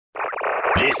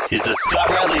This is the Scott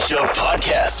Radley Show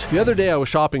podcast. The other day I was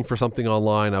shopping for something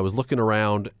online. I was looking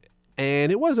around,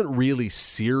 and it wasn't really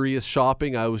serious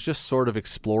shopping. I was just sort of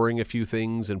exploring a few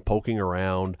things and poking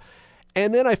around.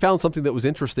 And then I found something that was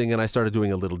interesting, and I started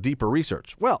doing a little deeper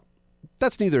research. Well,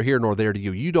 that's neither here nor there to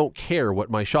you. You don't care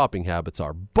what my shopping habits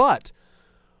are. But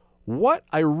what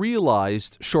I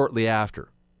realized shortly after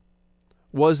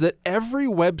was that every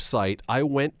website I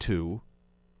went to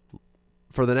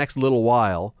for the next little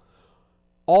while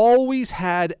always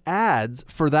had ads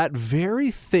for that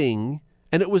very thing,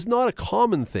 and it was not a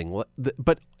common thing,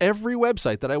 but every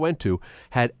website that I went to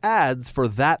had ads for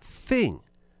that thing.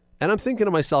 And I'm thinking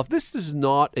to myself, this is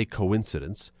not a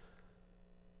coincidence.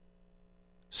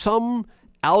 Some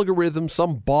algorithm,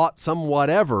 some bot, some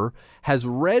whatever has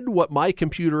read what my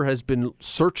computer has been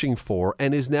searching for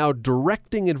and is now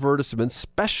directing advertisements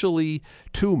specially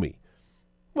to me.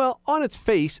 Well, on its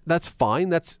face, that's fine.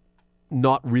 That's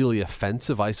not really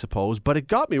offensive, I suppose, but it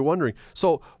got me wondering,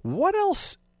 so what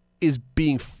else is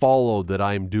being followed that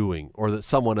I'm doing or that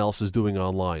someone else is doing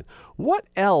online? What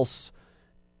else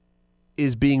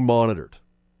is being monitored?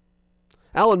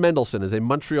 Alan Mendelsohn is a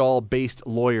Montreal-based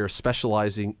lawyer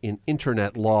specializing in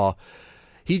internet law.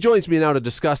 He joins me now to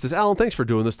discuss this. Alan, thanks for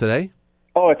doing this today.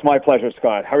 Oh, it's my pleasure,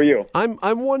 Scott. How are you?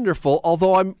 I'm wonderful,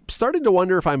 although I'm starting to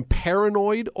wonder if I'm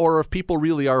paranoid or if people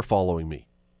really are following me.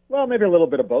 Well, maybe a little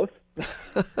bit of both.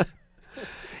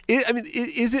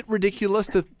 Is it ridiculous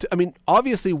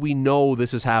obviously we know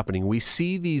this is happening. We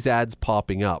see these ads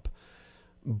popping up.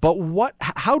 But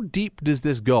how deep does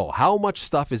this go? How much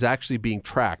stuff is actually being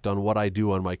tracked on what I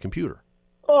do on my computer?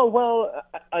 Oh, well,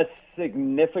 a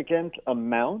significant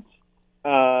amount.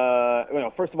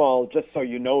 First of all, just so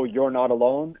you know, you're not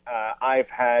alone. I've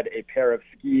had a pair of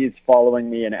skis following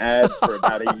me in ads for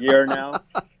about a year now,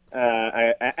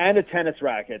 and a tennis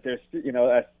racket. There's,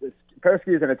 a pair of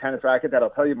skis and a tennis racket that'll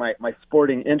tell you my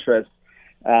sporting interests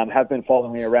have been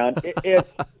following me around.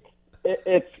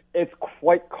 It's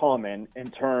quite common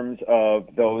in terms of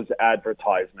those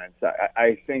advertisements.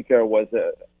 I think there was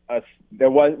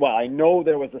I know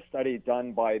there was a study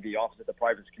done by the Office of the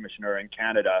Privacy Commissioner in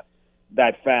Canada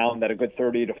that found that a good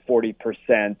 30 to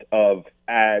 40% of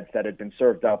ads that had been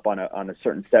served up on a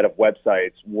certain set of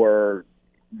websites were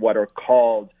what are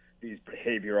called these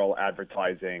behavioral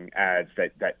advertising ads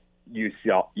that you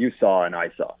saw and I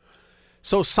saw.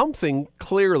 So something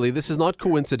clearly, this is not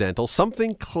coincidental,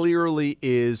 something clearly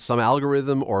is some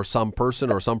algorithm or some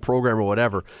person or some program or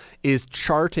whatever is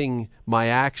charting my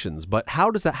actions. But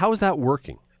how is that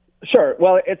working? Sure.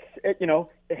 Well,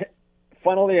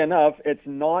 funnily enough, it's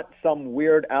not some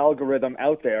weird algorithm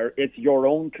out there. It's your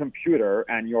own computer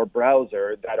and your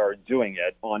browser that are doing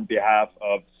it on behalf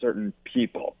of certain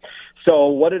people. So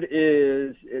what it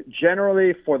is,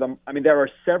 generally for them, there are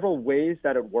several ways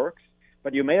that it works.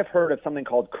 But you may have heard of something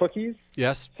called cookies.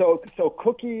 Yes. So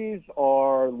cookies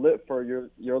are, for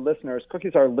your listeners,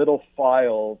 cookies are little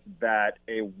files that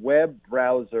a web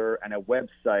browser and a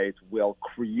website will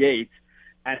create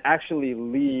and actually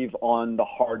leave on the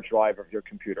hard drive of your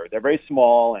computer. They're very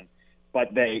small,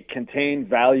 but they contain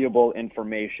valuable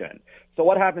information. So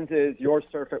what happens is you're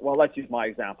surfing. Well, let's use my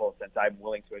example since I'm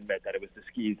willing to admit that it was the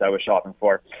skis I was shopping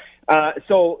for.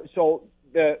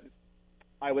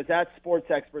 I was at Sports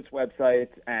Expert's website,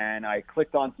 and I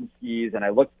clicked on some skis, and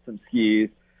I looked at some skis,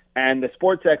 and the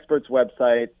Sports Expert's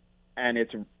website and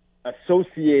its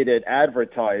associated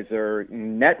advertiser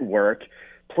network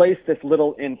placed this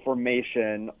little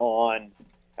information on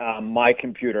my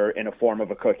computer in a form of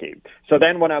a cookie. So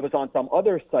then when I was on some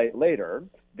other site later,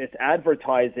 this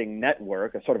advertising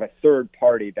network, a sort of a third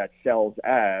party that sells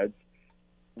ads,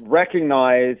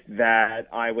 recognized that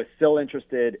I was still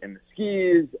interested in the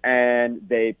skis, and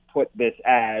they put this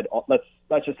ad.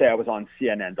 Let's just say I was on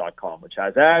CNN.com, which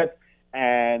has ads,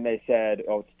 and they said,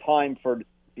 "Oh, it's time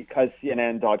because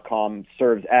CNN.com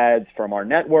serves ads from our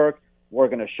network. We're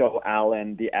going to show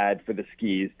Alan the ad for the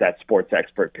skis that Sports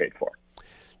Expert paid for."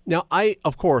 Now,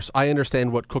 of course, I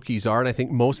understand what cookies are, and I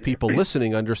think most people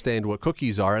listening understand what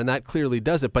cookies are, and that clearly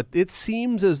does it. But it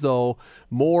seems as though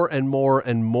more and more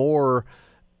and more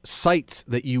sites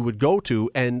that you would go to,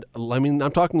 and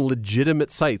I'm talking legitimate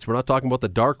sites. We're not talking about the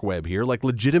dark web here. Like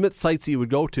legitimate sites that you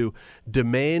would go to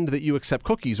demand that you accept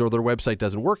cookies or their website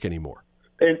doesn't work anymore.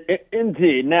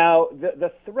 Indeed. Now,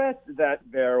 the threat that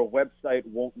their website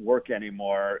won't work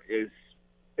anymore is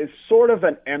sort of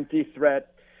an empty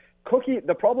threat.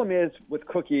 The problem is with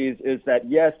cookies is that,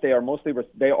 yes, they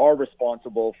are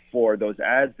responsible for those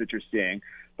ads that you're seeing,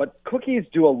 but cookies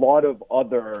do a lot of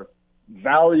other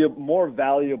more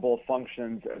valuable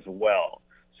functions as well.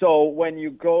 So when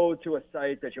you go to a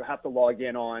site that you have to log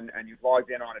in on and you've logged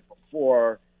in on it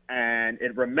before and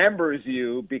it remembers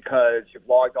you because you've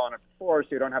logged on it before so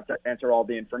you don't have to enter all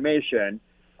the information,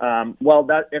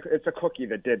 it's a cookie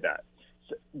that did that.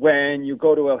 So when you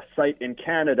go to a site in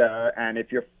Canada and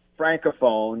if you're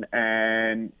Francophone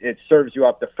and it serves you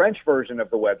up the French version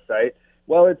of the website,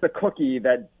 well, it's a cookie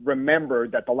that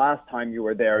remembered that the last time you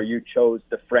were there, you chose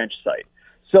the French site.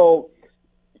 So,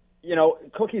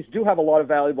 cookies do have a lot of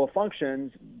valuable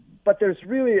functions, but it's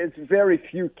very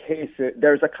few cases.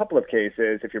 There's a couple of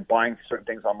cases if you're buying certain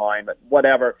things online, but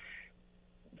whatever.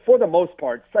 For the most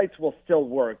part, sites will still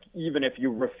work even if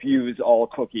you refuse all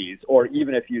cookies or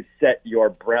even if you set your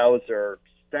browser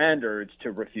standards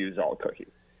to refuse all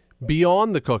cookies.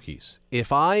 Beyond the cookies,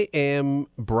 if I am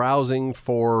browsing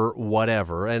for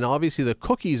whatever, and obviously the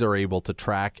cookies are able to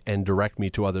track and direct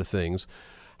me to other things,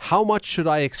 how much should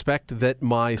I expect that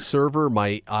my server,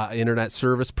 my internet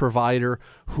service provider,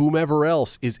 whomever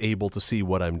else is able to see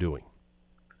what I'm doing?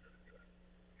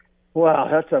 Well,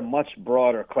 that's a much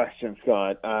broader question,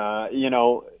 Scott.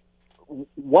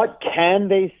 What can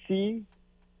they see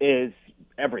is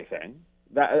everything.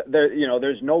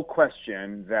 There's no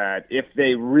question that if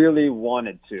they really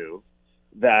wanted to,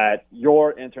 that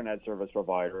your internet service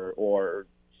provider or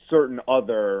certain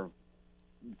other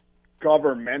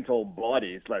governmental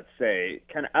bodies, let's say,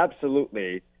 can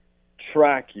absolutely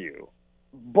track you,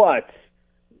 but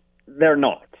they're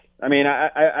not. I mean,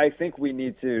 I think we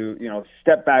need to,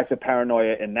 step back to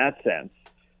paranoia in that sense,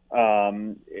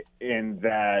 in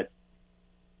that,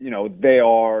 they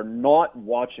are not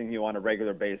watching you on a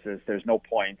regular basis. There's no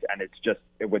point, and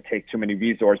it would take too many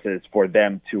resources for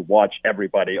them to watch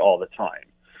everybody all the time.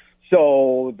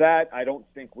 So that I don't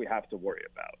think we have to worry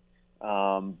about.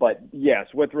 But yes,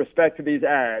 with respect to these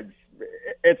ads,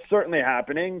 it's certainly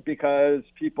happening because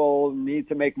people need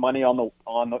to make money on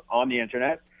the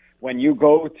internet. When you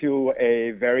go to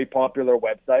a very popular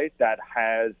website that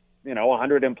has,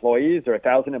 100 employees or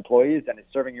 1,000 employees and is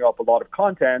serving you up a lot of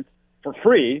content for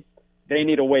free, they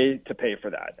need a way to pay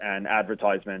for that, and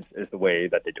advertisements is the way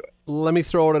that they do it. Let me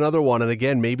throw out another one, and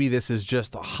again, maybe this is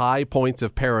just high points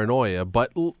of paranoia,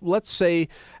 but let's say,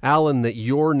 Alan, that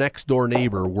your next-door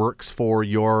neighbor works for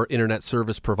your internet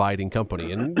service providing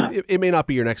company, and it may not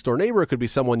be your next-door neighbor, it could be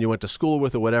someone you went to school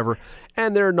with or whatever,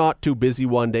 and they're not too busy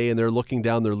one day, and they're looking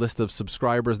down their list of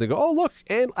subscribers, and they go, oh, look,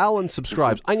 and Alan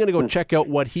subscribes. I'm going to go check out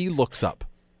what he looks up.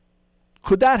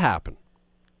 Could that happen?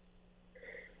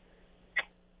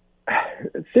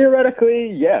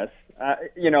 Theoretically, yes.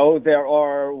 There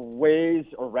are ways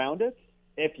around it.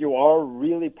 If you are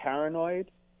really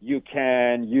paranoid, you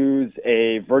can use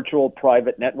a virtual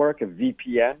private network, a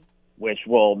VPN, which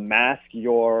will mask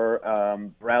your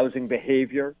browsing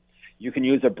behavior. You can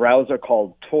use a browser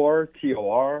called Tor,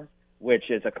 T-O-R,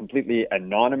 which is a completely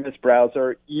anonymous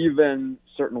browser. Even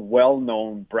certain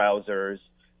well-known browsers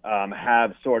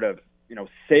have sort of,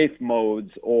 safe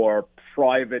modes or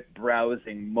private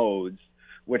browsing modes,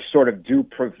 which sort of do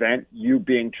prevent you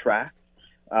being tracked.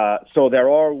 So there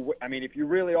are, if you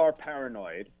really are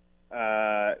paranoid,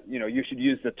 you should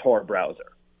use the Tor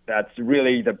browser. That's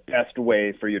really the best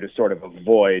way for you to sort of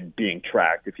avoid being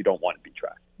tracked if you don't want to be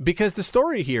tracked. Because the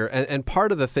story here, and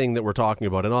part of the thing that we're talking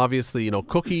about, and obviously,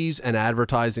 cookies and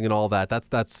advertising and all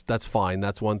that's fine.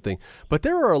 That's one thing. But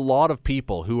there are a lot of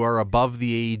people who are above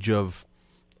the age of,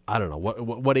 I don't know,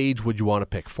 what age would you want to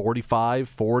pick? 45,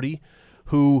 40,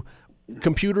 who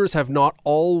computers have not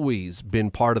always been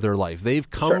part of their life. They've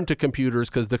come to computers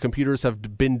because the computers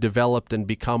have been developed and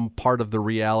become part of the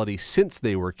reality since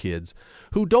they were kids,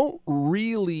 who don't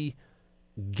really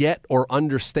get or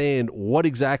understand what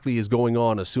exactly is going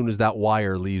on as soon as that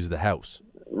wire leaves the house.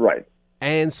 Right.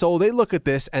 And so they look at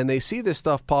this and they see this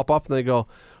stuff pop up and they go,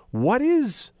 what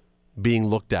is being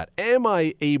looked at? Am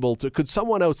I able to, could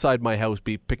someone outside my house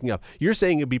be picking up? You're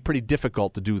saying it'd be pretty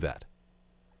difficult to do that.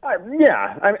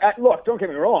 Look, don't get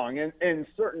me wrong. In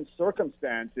certain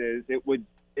circumstances,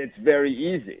 it's very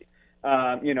easy.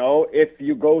 If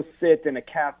you go sit in a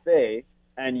cafe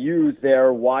and use their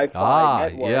Wi-Fi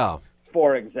network,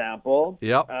 for example,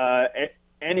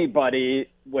 anybody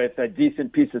with a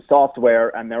decent piece of software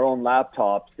and their own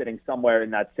laptop sitting somewhere in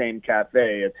that same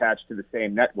cafe attached to the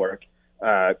same network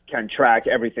can track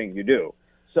everything you do.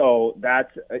 So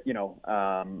that's,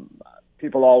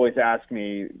 people always ask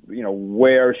me,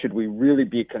 where should we really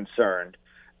be concerned?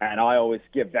 And I always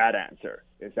give that answer,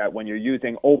 is that when you're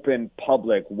using open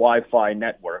public Wi-Fi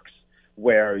networks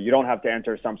where you don't have to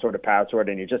enter some sort of password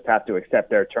and you just have to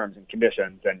accept their terms and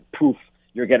conditions, and poof,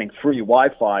 you're getting free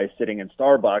Wi-Fi sitting in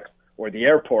Starbucks or the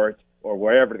airport or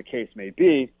wherever the case may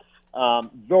be,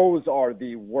 Those are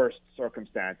the worst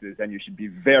circumstances, and you should be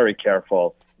very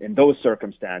careful in those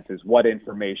circumstances what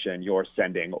information you're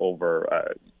sending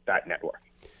over that network.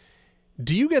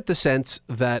 Do you get the sense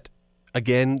that,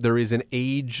 again, there is an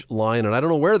age line, and I don't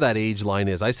know where that age line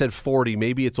is. I said 40,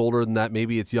 maybe it's older than that,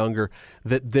 maybe it's younger,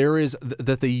 that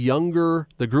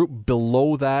the group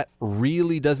below that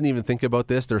really doesn't even think about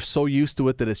this. They're so used to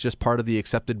it that it's just part of the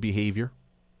accepted behavior?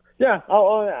 Yeah,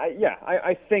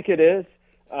 I think it is.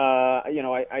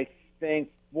 I think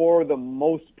for the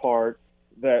most part,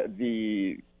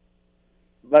 the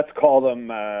let's call them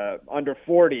under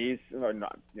 40s or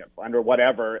not, under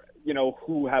whatever,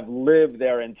 who have lived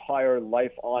their entire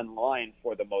life online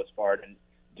for the most part and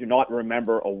do not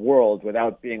remember a world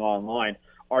without being online,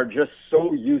 are just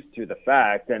so used to the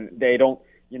fact, and they don't,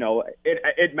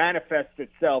 it manifests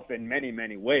itself in many,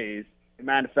 many ways. It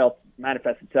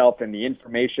manifests itself in the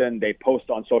information they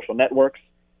post on social networks,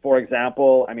 for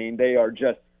example. I mean,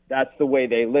 that's the way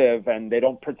they live, and they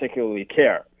don't particularly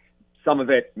care. Some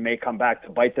of it may come back to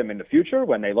bite them in the future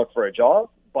when they look for a job,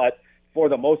 but for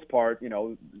the most part,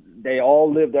 they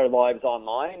all live their lives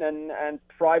online, and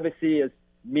privacy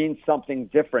means something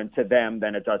different to them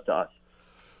than it does to us.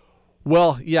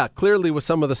 Well, yeah, clearly with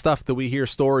some of the stuff that we hear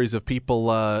stories of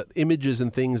people, images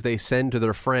and things they send to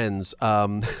their friends,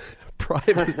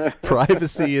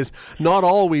 privacy is not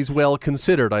always well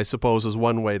considered, I suppose, is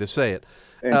one way to say it.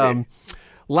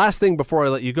 Last thing before I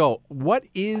let you go, what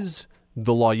is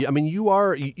the law? I mean,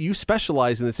 you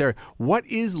specialize in this area. What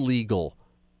is legal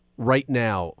right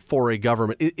now for a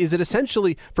government? Is it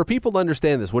essentially, for people to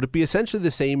understand this, would it be essentially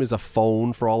the same as a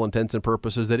phone for all intents and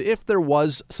purposes, that if there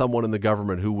was someone in the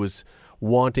government who was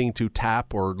wanting to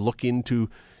tap or look into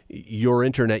your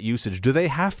internet usage, do they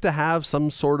have to have some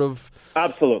sort of...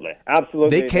 Absolutely.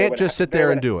 They can't just sit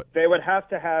there and do it. They would have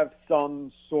to have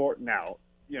some sort... Now,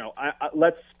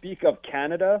 let's speak of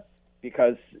Canada,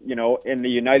 because, in the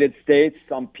United States,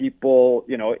 some people,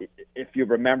 if you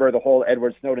remember the whole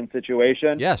Edward Snowden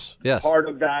situation. Yes. Part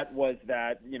of that was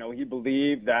that, he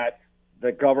believed that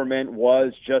the government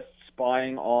was just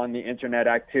spying on the internet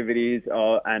activities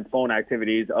and phone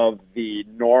activities of the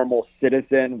normal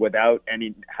citizen without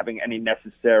having any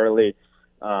necessarily,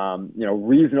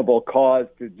 reasonable cause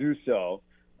to do so.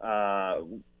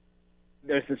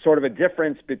 There's a sort of a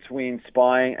difference between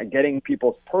spying and getting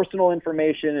people's personal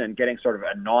information and getting sort of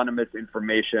anonymous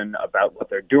information about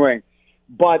what they're doing.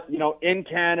 But, in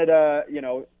Canada,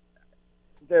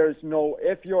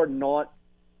 if you're not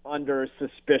under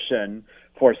suspicion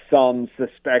for some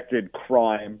suspected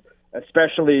crime,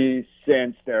 especially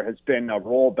since there has been a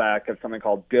rollback of something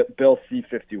called Bill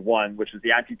C-51, which is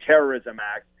the Anti-Terrorism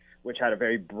Act, which had a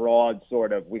very broad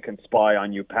sort of we can spy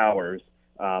on you powers.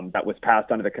 That was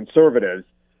passed under the Conservatives,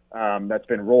 that's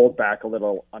been rolled back a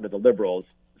little under the Liberals.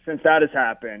 Since that has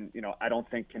happened, I don't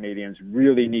think Canadians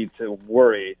really need to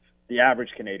worry. The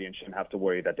average Canadian shouldn't have to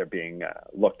worry that they're being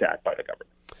looked at by the government.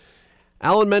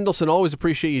 Alan Mendelsohn, always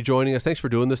appreciate you joining us. Thanks for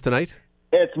doing this tonight.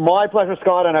 It's my pleasure,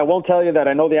 Scott, and I won't tell you that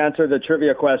I know the answer to the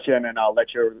trivia question, and I'll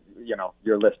let your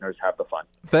listeners have the fun.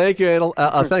 Thank you,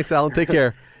 thanks, Alan. Take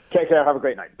care. Take care. Have a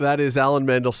great night. That is Alan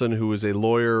Mendelsohn, who is a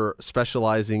lawyer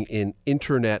specializing in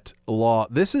internet law.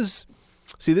 This is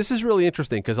really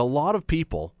interesting because a lot of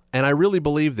people, and I really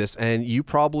believe this, and you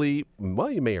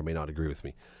may or may not agree with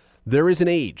me, there is an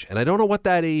age, and I don't know what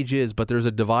that age is, but there's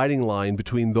a dividing line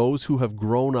between those who have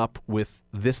grown up with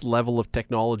this level of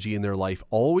technology in their life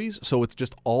always, so it's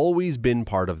just always been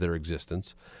part of their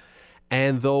existence,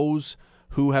 and those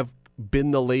who have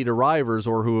been the late arrivers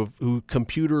or who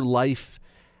computer life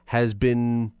has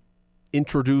been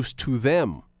introduced to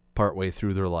them partway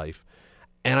through their life.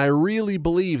 And I really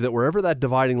believe that wherever that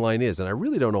dividing line is, and I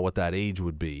really don't know what that age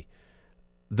would be,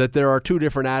 that there are two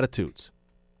different attitudes.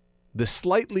 The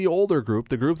slightly older group,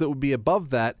 the group that would be above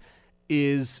that,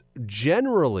 is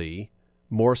generally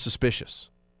more suspicious.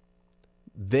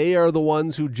 They are the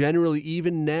ones who generally,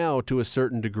 even now to a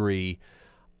certain degree,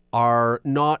 are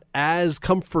not as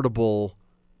comfortable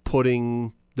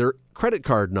putting their credit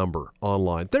card number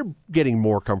online. They're getting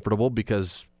more comfortable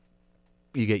because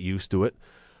you get used to it.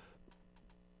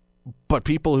 But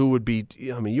people who would be,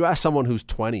 you ask someone who's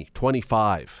 20,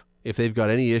 25, if they've got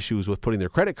any issues with putting their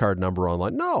credit card number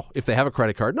online. No. If they have a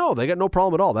credit card, no, they got no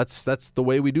problem at all. That's the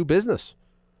way we do business.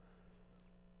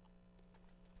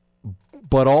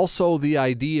 But also the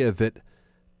idea that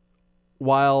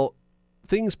while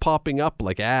things popping up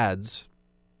like ads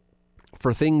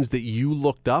for things that you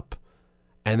looked up,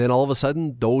 and then all of a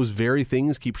sudden, those very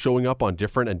things keep showing up on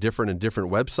different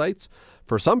websites.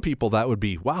 For some people, that would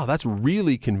be, wow, that's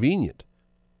really convenient.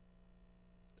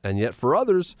 And yet for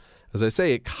others, As I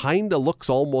say, it kind of looks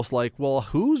almost like, well,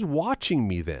 who's watching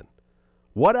me then?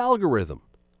 What algorithm?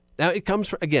 Now, it comes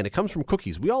from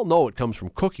cookies. We all know it comes from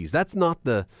cookies. That's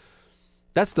the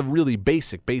really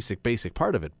basic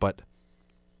part of it. But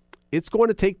it's going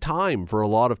to take time for a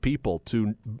lot of people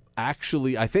to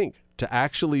actually, I think,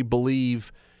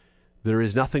 believe there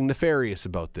is nothing nefarious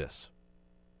about this.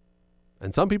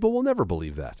 And some people will never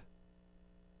believe that.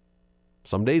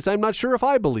 Some days I'm not sure if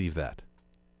I believe that.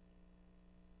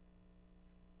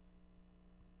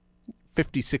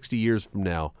 50, 60 years from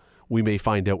now, we may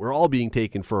find out we're all being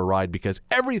taken for a ride because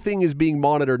everything is being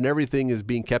monitored and everything is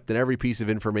being kept and every piece of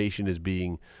information is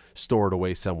being stored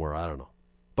away somewhere. I don't know.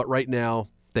 But right now,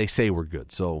 they say we're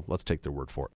good, so let's take their word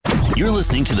for it. You're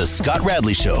listening to The Scott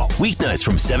Radley Show, weeknights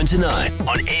from 7 to 9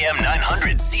 on AM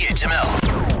 900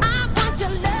 CHML.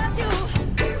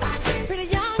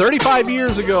 35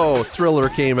 years ago, Thriller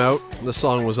came out. The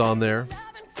song was on there.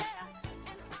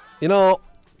 You know,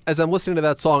 as I'm listening to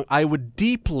that song, I would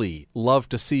deeply love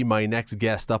to see my next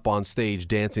guest up on stage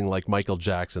dancing like Michael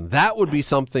Jackson. That would be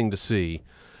something to see.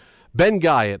 Ben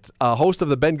Guyatt, host of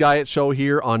the Ben Guyatt Show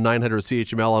here on 900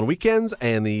 CHML on weekends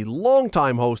and the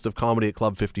longtime host of Comedy at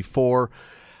Club 54.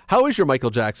 How is your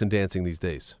Michael Jackson dancing these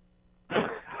days?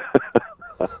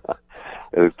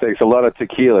 It takes a lot of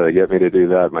tequila to get me to do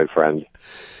that, my friend.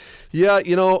 Yeah,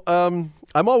 you know,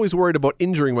 I'm always worried about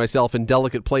injuring myself in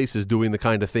delicate places doing the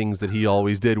kind of things that he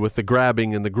always did with the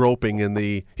grabbing and the groping and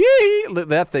the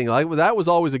that thing. That was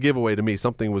always a giveaway to me.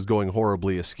 Something was going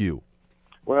horribly askew.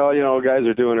 Well, you know, guys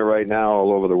are doing it right now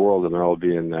all over the world, and they're all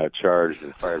being charged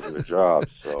and fired from their jobs.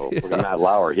 So look at Matt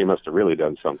Lauer. He must have really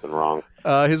done something wrong.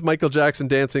 His Michael Jackson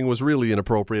dancing was really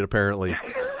inappropriate, apparently.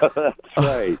 That's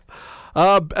right.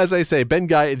 As I say, Ben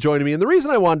Guyatt joining me. And the reason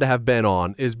I wanted to have Ben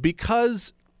on is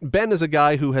because Ben is a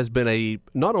guy who has been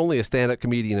not only a stand-up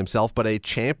comedian himself, but a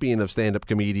champion of stand-up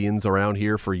comedians around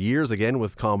here for years, again,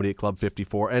 with Comedy at Club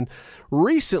 54. And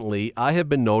recently, I have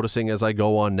been noticing as I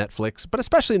go on Netflix, but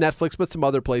especially Netflix, but some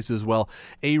other places as well,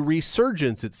 a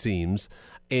resurgence, it seems,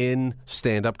 in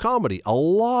stand-up comedy. A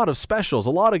lot of specials,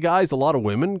 a lot of guys, a lot of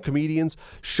women, comedians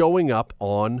showing up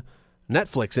on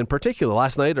Netflix in particular.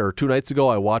 Last night or 2 nights ago,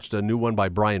 I watched a new one by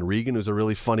Brian Regan, who's a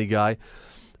really funny guy.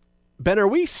 Ben, are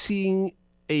we seeing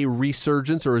a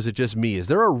resurgence, or is it just me? Is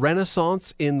there a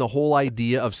renaissance in the whole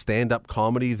idea of stand-up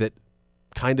comedy that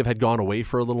kind of had gone away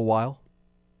for a little while?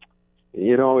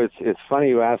 You know, it's funny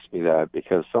you asked me that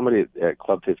because somebody at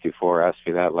Club 54 asked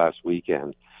me that last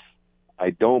weekend. I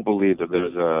don't believe that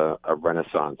there's a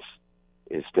renaissance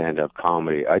in stand-up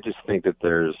comedy. I just think that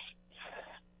there's,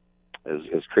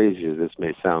 as crazy as this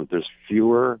may sound, there's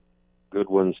fewer good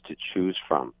ones to choose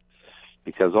from.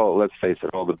 Because let's face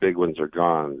it, all the big ones are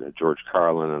gone. George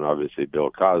Carlin and obviously Bill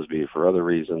Cosby for other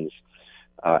reasons.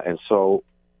 And so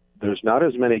there's not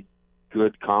as many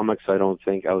good comics, I don't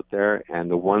think, out there.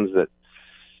 And the ones that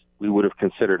we would have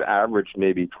considered average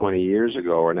maybe 20 years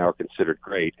ago are now considered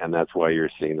great. And that's why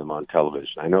you're seeing them on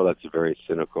television. I know that's a very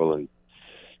cynical and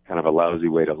kind of a lousy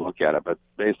way to look at it. But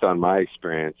based on my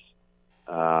experience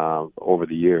over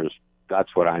the years,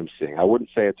 that's what I'm seeing. I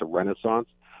wouldn't say it's a renaissance.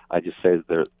 I just say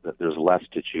that there's less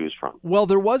to choose from. Well,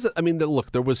 there was,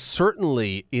 there was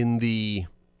certainly in the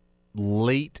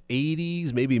late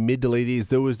 80s, maybe mid to late 80s,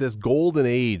 there was this golden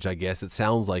age, I guess it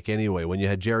sounds like anyway, when you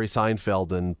had Jerry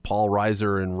Seinfeld and Paul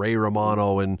Reiser and Ray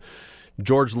Romano and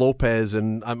George Lopez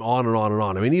and I'm on and on and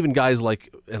on. I mean, even guys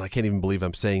like, and I can't even believe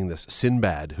I'm saying this,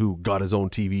 Sinbad, who got his own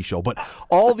TV show. But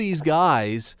all these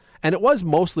guys, and it was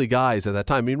mostly guys at that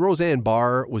time. I mean, Roseanne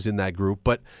Barr was in that group,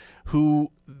 but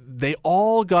who they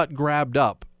all got grabbed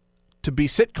up to be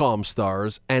sitcom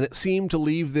stars, and it seemed to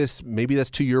leave this, maybe that's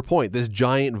to your point, this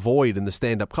giant void in the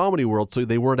stand-up comedy world, so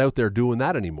they weren't out there doing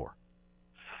that anymore.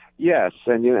 Yes,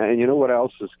 and you know what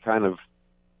else has kind of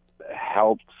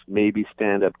helped maybe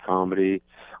stand-up comedy,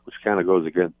 which kind of goes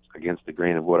against the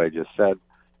grain of what I just said,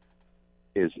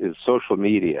 is social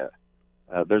media.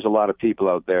 There's a lot of people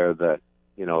out there that,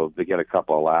 you know, they get a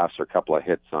couple of laughs or a couple of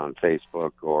hits on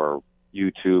Facebook or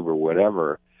YouTube or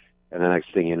whatever, and the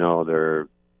next thing you know, there's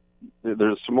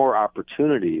some more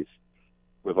opportunities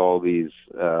with all these,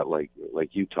 like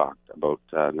you talked about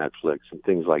Netflix and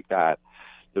things like that.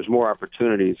 There's more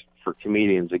opportunities for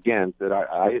comedians, again, that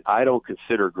I don't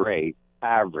consider great,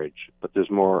 average, but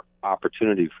there's more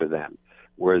opportunity for them.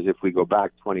 Whereas if we go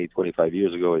back 20, 25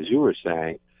 years ago, as you were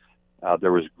saying,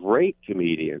 there was great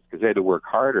comedians because they had to work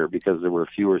harder because there were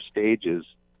fewer stages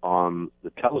on the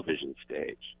television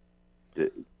stage. Do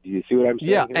you see what I'm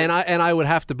saying? Yeah, and I would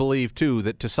have to believe, too,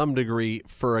 that to some degree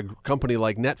for a company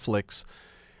like Netflix,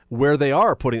 where they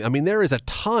are putting, I mean, there is a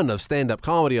ton of stand-up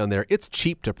comedy on there. It's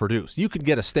cheap to produce. You could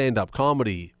get a stand-up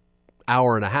comedy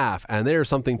hour and a half, and there's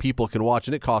something people can watch,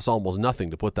 and it costs almost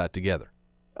nothing to put that together.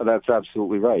 That's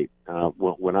absolutely right.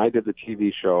 When I did the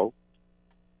TV show,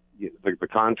 the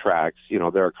contracts,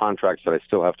 there are contracts that I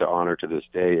still have to honor to this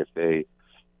day if they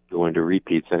go into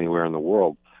repeats anywhere in the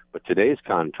world. But today's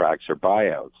contracts are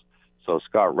buyouts. So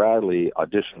Scott Radley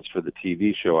auditions for the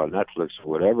TV show on Netflix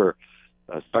or whatever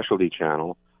specialty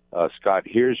channel. Scott,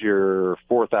 here's your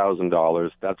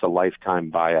 $4,000. That's a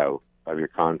lifetime buyout of your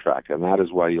contract. And that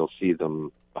is why you'll see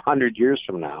them 100 years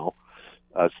from now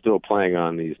still playing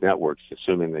on these networks,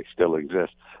 assuming they still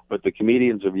exist. But the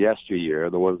comedians of yesteryear,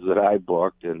 the ones that I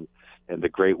booked and the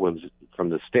great ones from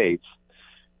the States,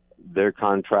 their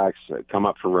contracts come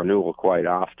up for renewal quite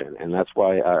often. And that's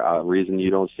why a reason you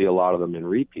don't see a lot of them in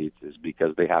repeats is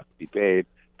because they have to be paid.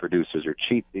 Producers are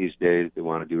cheap these days. They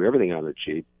want to do everything on the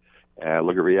cheap.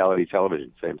 Look at reality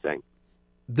television, same thing.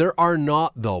 There are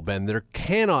not, though, Ben. There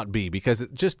cannot be, because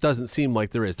it just doesn't seem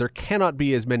like there is. There cannot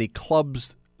be as many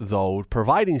clubs, though,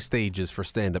 providing stages for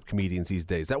stand-up comedians these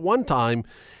days. At one time,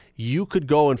 you could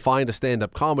go and find a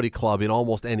stand-up comedy club in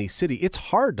almost any city. It's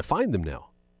hard to find them now.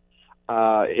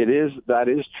 That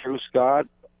is true, Scott,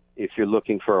 if you're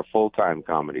looking for a full-time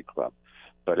comedy club.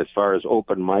 But as far as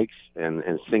open mics and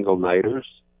single-nighters,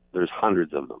 there's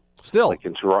hundreds of them. Still? Like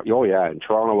in Toronto, in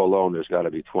Toronto alone, there's got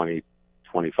to be 20,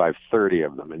 25, 30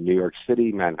 of them. In New York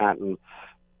City, Manhattan,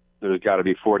 there's got to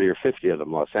be 40 or 50 of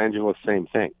them. Los Angeles, same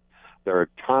thing. There are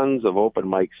tons of open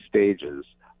mic stages,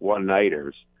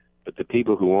 one-nighters, but the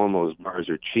people who own those bars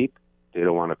are cheap. They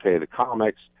don't want to pay the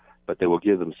comics, but they will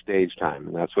give them stage time,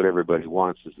 and that's what everybody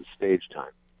wants is the stage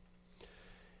time.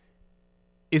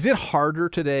 Is it harder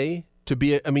today to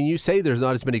be, you say there's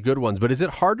not as many good ones, but is it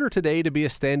harder today to be a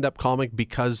stand-up comic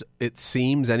because it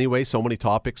seems anyway so many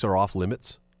topics are off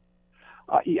limits?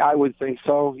 I would think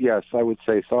so. Yes, I would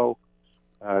say so.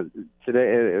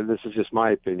 Today, this is just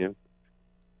my opinion,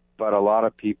 but a lot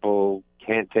of people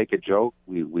can't take a joke.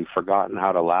 We've forgotten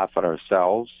how to laugh at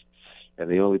ourselves, and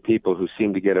the only people who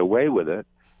seem to get away with it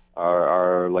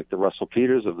are like the Russell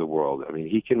Peters of the world. I mean,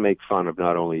 he can make fun of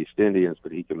not only East Indians,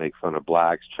 but he can make fun of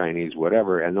blacks, Chinese,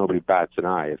 whatever, and nobody bats an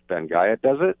eye. If Ben Guyatt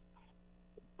does it,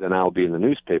 then I'll be in the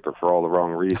newspaper for all the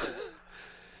wrong reasons.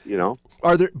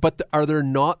 Are there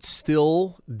not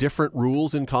still different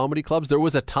rules in comedy clubs? There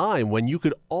was a time when you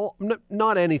could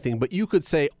not anything, but you could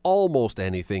say almost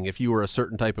anything if you were a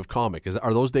certain type of comic.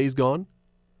 Are those days gone?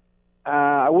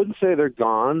 I wouldn't say they're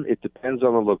gone. It depends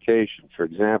on the location. For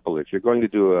example, if you're going to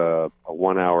do a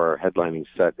 1-hour headlining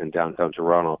set in downtown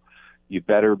Toronto, you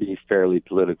better be fairly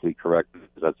politically correct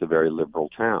because that's a very liberal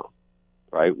town,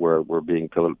 right? Where being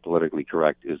politically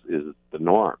correct is the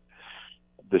norm.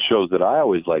 The shows that I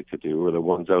always like to do are the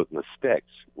ones out in the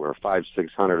sticks where 500,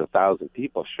 600, 1,000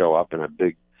 people show up in a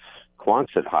big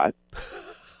Quonset hut.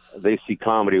 They see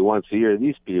comedy once a year.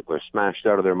 These people are smashed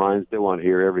out of their minds. They want to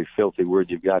hear every filthy word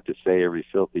you've got to say, every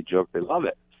filthy joke. They love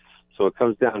it. So it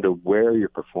comes down to where you're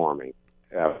performing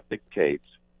dictates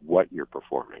what you're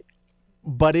performing.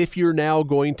 But if you're now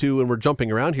going to, and we're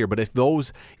jumping around here, but if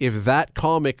that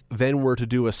comic then were to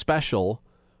do a special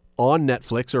on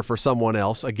Netflix or for someone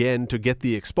else, again, to get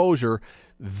the exposure,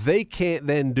 they can't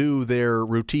then do their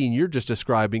routine you're just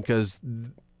describing because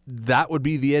that would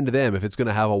be the end of them if it's going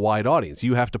to have a wide audience.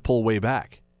 You have to pull way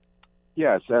back.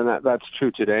 Yes, and that's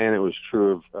true today, and it was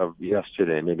true of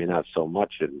yesterday. Maybe not so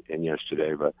much in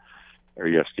yesterday, or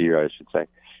yesteryear, I should say.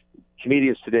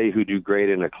 Comedians today who do great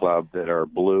in a club that are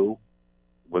blue,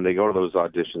 when they go to those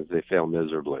auditions, they fail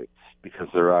miserably because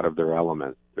they're out of their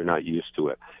element. They're not used to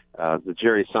it. The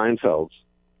Jerry Seinfelds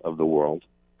of the world,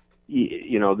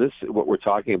 this, what we're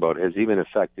talking about, has even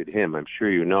affected him. I'm sure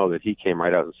you know that he came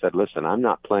right out and said, listen, I'm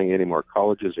not playing any more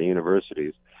colleges or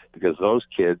universities because those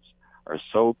kids are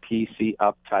so PC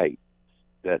uptight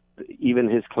that even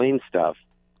his clean stuff,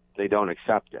 they don't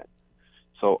accept it.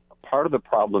 So part of the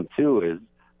problem, too, is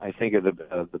I think of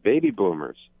the baby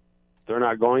boomers. They're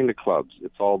not going to clubs.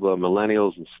 It's all the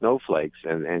millennials and snowflakes,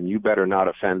 and you better not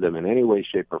offend them in any way,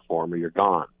 shape, or form, or you're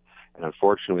gone. And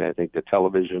unfortunately, I think the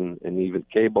television and even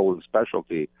cable and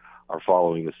specialty are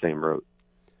following the same route.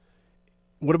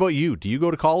 What about you? Do you go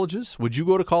to colleges? Would you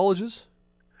go to colleges?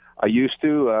 I used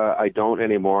to. I don't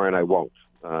anymore, and I won't.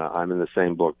 I'm in the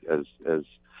same book as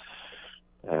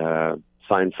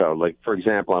Seinfeld. Like, for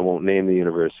example, I won't name the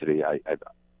university. I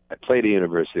played a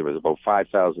university with about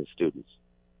 5,000 students.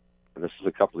 And this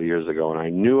was a couple of years ago, and I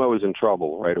knew I was in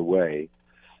trouble right away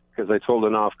because I told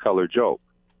an off-color joke.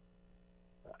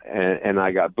 And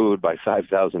I got booed by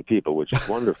 5,000 people, which is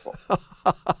wonderful.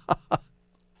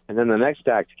 And then the next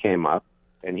act came up,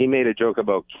 and he made a joke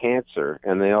about cancer,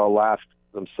 and they all laughed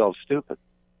themselves stupid.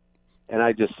 And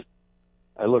I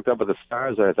I looked up at the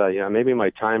stars and I thought, yeah, maybe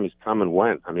my time has come and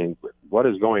went. I mean, what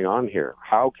is going on here?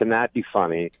 How can that be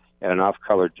funny and an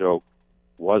off-color joke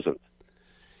wasn't?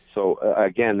 So,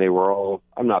 again, they were all,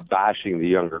 I'm not bashing the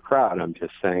younger crowd. I'm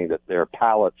just saying that their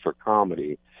palate for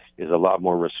comedy is a lot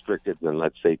more restricted than,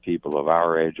 let's say, people of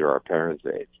our age or our parents'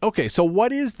 age. Okay, so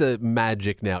what is the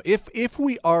magic now? If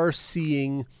we are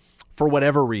seeing, for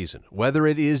whatever reason, whether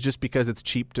it is just because it's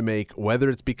cheap to make, whether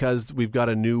it's because we've got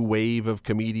a new wave of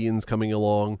comedians coming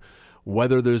along,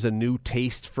 whether there's a new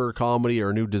taste for comedy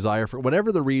or a new desire for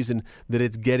whatever the reason that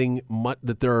it's getting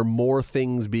that there are more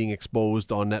things being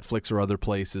exposed on Netflix or other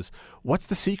places. What's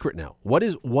the secret now? What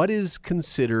is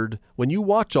considered when you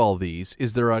watch all these?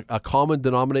 Is there a common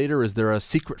denominator? Is there a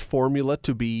secret formula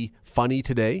to be funny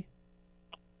today?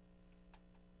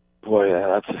 Boy,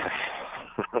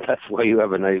 that's why you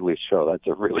have a nightly show. That's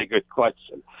a really good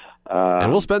question.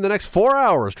 And we'll spend the next 4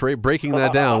 hours, Trey, breaking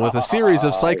that down with a series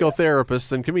of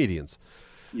psychotherapists and comedians.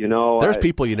 You know, there's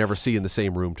people you never see in the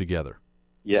same room together.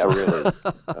 Yeah, really.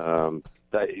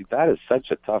 That is such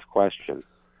a tough question.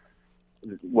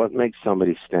 What makes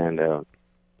somebody stand out?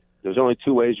 There's only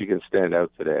two ways you can stand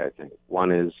out today, I think.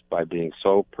 One is by being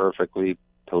so perfectly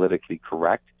politically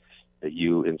correct that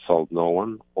you insult no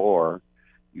one, or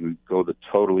you go the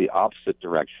totally opposite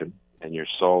direction and you're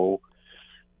so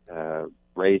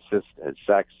racist and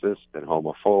sexist and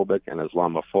homophobic and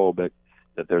Islamophobic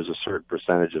that there's a certain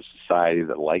percentage of society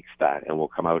that likes that and will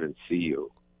come out and see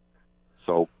you.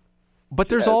 So, but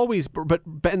there's always, but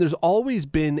Ben, there's always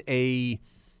been a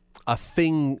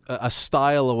thing, a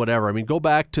style or whatever. I mean, go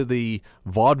back to the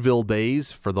vaudeville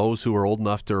days for those who are old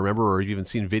enough to remember or even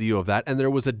seen video of that. And there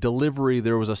was a delivery,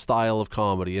 there was a style of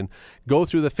comedy. And go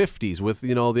through the 50s with,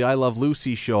 the I Love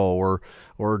Lucy show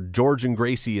or George and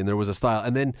Gracie, and there was a style.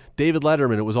 And then David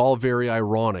Letterman, it was all very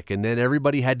ironic. And then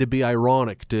everybody had to be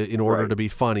ironic in order to be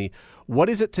funny. What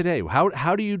is it today?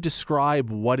 How do you describe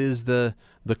what is the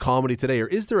comedy today? Or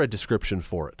is there a description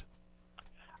for it?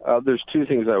 There's two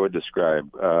things I would describe.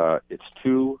 It's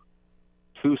too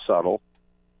subtle.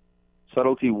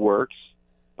 Subtlety works,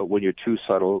 but when you're too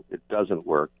subtle, it doesn't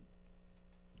work.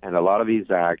 And a lot of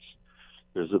these acts,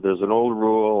 there's an old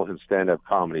rule in stand-up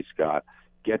comedy, Scott,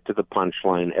 get to the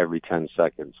punchline every 10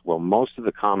 seconds. Well, most of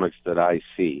the comics that I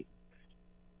see,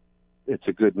 it's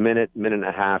a good minute and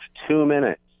a half, 2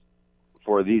 minutes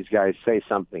before these guys say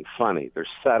something funny. Their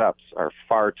setups are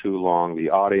far too long. The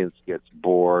audience gets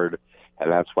bored.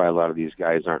 And that's why a lot of these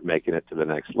guys aren't making it to the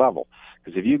next level.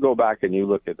 Because if you go back and you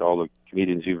look at all the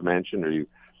comedians you've mentioned, or you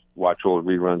watch old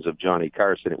reruns of Johnny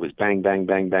Carson, it was bang, bang,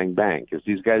 bang, bang, bang, because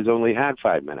these guys only had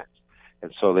 5 minutes.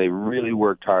 And so they really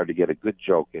worked hard to get a good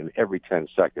joke in every 10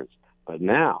 seconds. But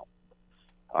now,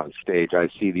 on stage, I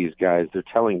see these guys, they're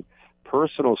telling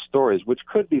personal stories, which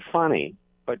could be funny,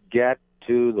 but get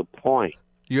to the point.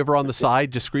 You ever on the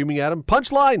side just screaming at them,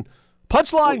 punchline?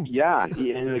 Punchline! Well, yeah,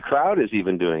 and the crowd is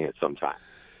even doing it sometimes,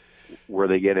 where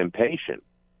they get impatient.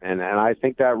 And I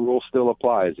think that rule still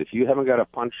applies. If you haven't got a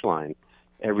punchline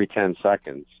every 10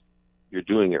 seconds, you're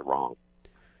doing it wrong.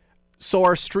 So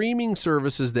our streaming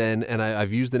services then, and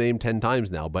I've used the name 10 times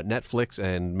now, but Netflix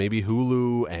and maybe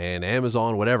Hulu and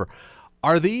Amazon, whatever,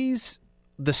 are these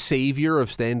the savior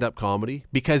of stand-up comedy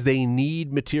because they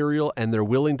need material and they're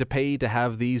willing to pay to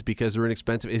have these because they're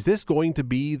inexpensive? Is this going to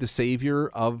be the savior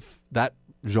of that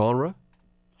genre?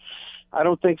 I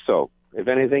don't think so. If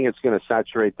anything, it's going to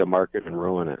saturate the market and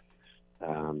ruin it.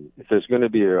 If there's going to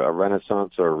be a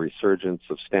renaissance or a resurgence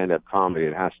of stand-up comedy,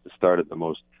 it has to start at the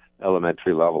most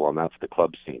elementary level, and that's the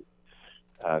club scene.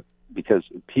 Because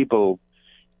people,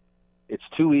 it's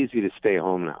too easy to stay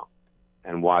home now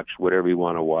and watch whatever you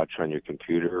want to watch on your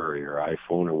computer or your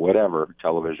iPhone or whatever,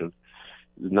 television.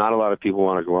 Not a lot of people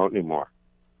want to go out anymore.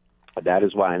 That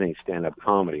is why I think stand-up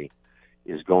comedy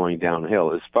is going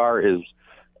downhill as far as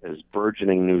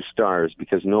burgeoning new stars,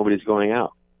 because nobody's going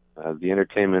out. The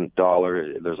entertainment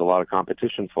dollar, there's a lot of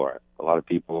competition for it. A lot of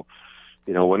people,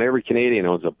 when every Canadian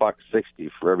owes $1.60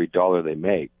 for every dollar they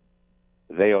make,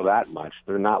 they owe that much.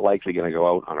 They're not likely going to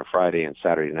go out on a Friday and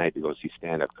Saturday night to go see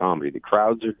stand-up comedy. The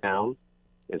crowds are down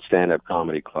in stand-up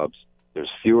comedy clubs. There's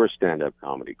fewer stand-up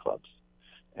comedy clubs.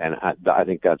 And I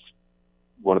think that's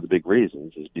one of the big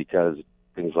reasons, is because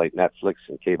things like Netflix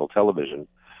and cable television,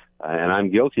 and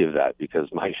I'm guilty of that because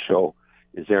my show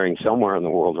is airing somewhere in the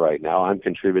world right now. I'm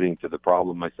contributing to the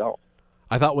problem myself.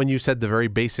 I thought when you said the very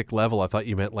basic level, I thought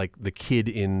you meant like the kid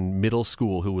in middle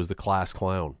school who was the class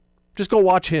clown. Just go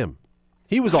watch him.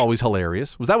 He was always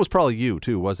hilarious. That was probably you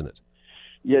too, wasn't it?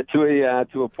 Yeah,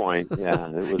 to a point. Yeah,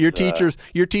 it was,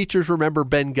 your teachers remember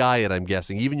Ben Guyatt, I'm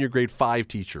guessing. Even your grade 5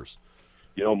 teachers.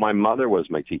 My mother was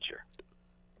my teacher.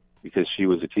 because she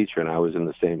was a teacher and I was in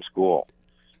the same school.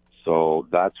 So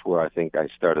that's where I think I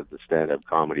started the stand-up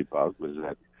comedy bug, was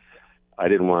that I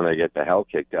didn't want to get the hell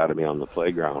kicked out of me on the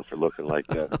playground for looking like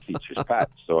a teacher's pet.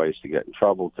 So I used to get in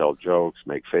trouble, tell jokes,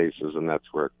 make faces, and that's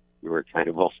where it kind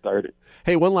of all started.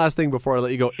 Hey, one last thing before I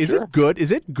let you go. Is Sure. it good?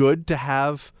 Is it good to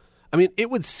have, I mean,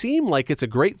 it would seem like it's a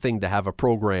great thing to have a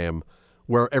program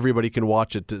where everybody can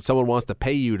watch it. Someone wants to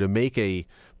pay you to make a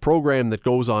program that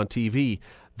goes on TV.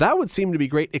 That would seem to be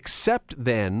great, except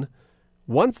then,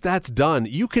 once that's done,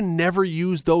 you can never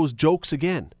use those jokes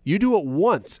again. You do it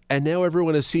once, and now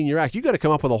everyone has seen your act. You got to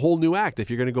come up with a whole new act if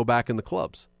you're going to go back in the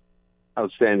clubs.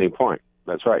 Outstanding point.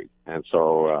 That's right. And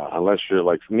so unless you're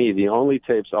like me, the only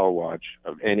tapes I'll watch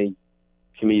of any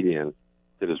comedian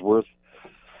that is worth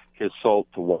his salt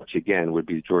to watch again would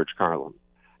be George Carlin.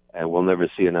 And we'll never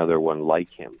see another one like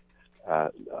him.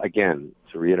 Again,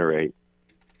 to reiterate,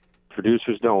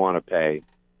 producers don't want to pay.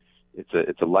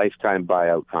 It's a lifetime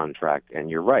buyout contract, and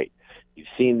you're right. You've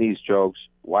seen these jokes.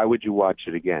 Why would you watch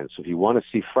it again? So if you want to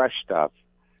see fresh stuff,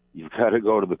 you've got to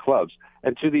go to the clubs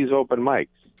and to these open mics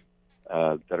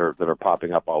that are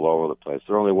popping up all over the place.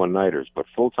 They're only one-nighters, but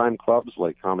full-time clubs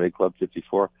like Comedy Club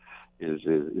 54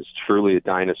 is truly a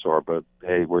dinosaur. But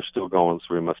hey, we're still going,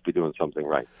 so we must be doing something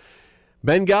right.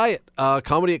 Ben Guyatt,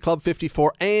 comedy at Club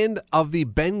 54, and of the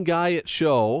Ben Guyatt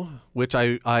Show, which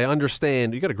I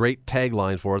understand, you got a great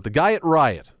tagline for it, the Guyatt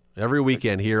Riot, every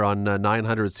weekend here on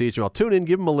 900 CHML. Tune in,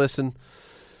 give him a listen.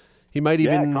 He might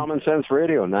even... Yeah, Common Sense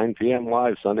Radio, 9 p.m.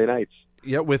 live, Sunday nights.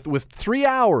 Yeah, with 3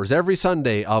 hours every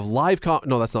Sunday of live...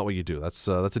 No, that's not what you do. That's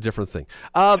a different thing.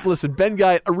 Listen, Ben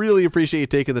Guyatt, I really appreciate you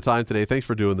taking the time today. Thanks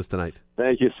for doing this tonight.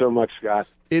 Thank you so much, Scott.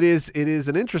 It is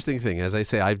an interesting thing. As I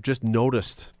say, I've just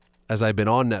noticed... as I've been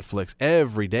on Netflix,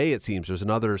 every day it seems there's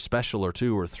another special or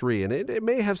 2 or 3. And it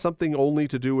may have something only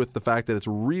to do with the fact that it's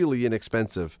really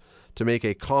inexpensive to make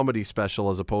a comedy special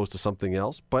as opposed to something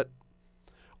else. But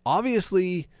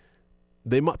obviously,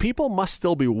 people must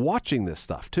still be watching this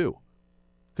stuff too.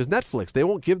 Because Netflix, they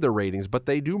won't give their ratings, but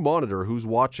they do monitor who's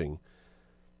watching.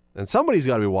 And somebody's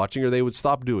got to be watching or they would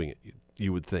stop doing it,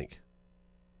 you would think.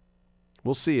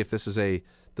 We'll see if this is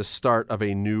the start of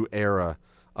a new era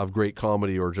of great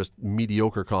comedy or just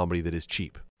mediocre comedy that is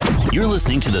cheap. You're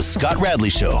listening to The Scott Radley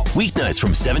Show, weeknights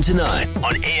from 7 to 9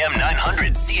 on AM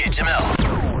 900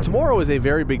 CHML. Tomorrow is a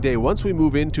very big day. Once we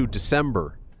move into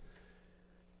December,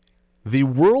 the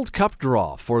World Cup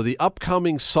draw for the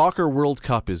upcoming Soccer World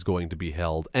Cup is going to be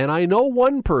held. And I know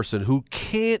one person who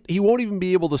he won't even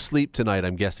be able to sleep tonight,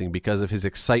 I'm guessing, because of his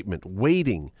excitement,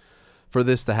 waiting for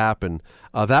this to happen.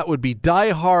 That would be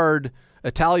diehard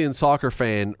Italian soccer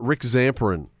fan Rick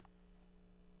Zamperin.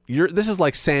 This is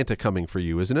like Santa coming for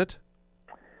you, isn't it?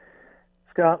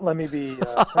 Scott, let me be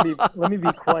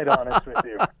quite honest with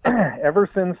you. Ever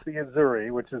since the Azzurri,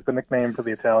 which is the nickname for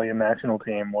the Italian national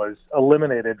team, was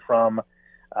eliminated from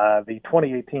the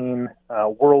 2018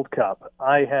 World Cup,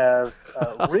 I have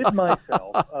rid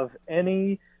myself of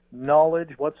any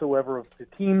knowledge whatsoever of the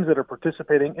teams that are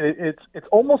participating. It's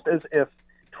almost as if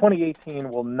 2018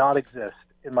 will not exist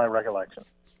in my recollection.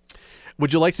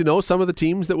 Would you like to know some of the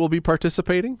teams that will be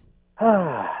participating?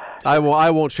 I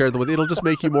won't share them with you. It'll just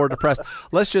make you more depressed.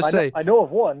 Let's just say... I know of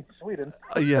one, Sweden.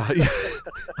 Yeah,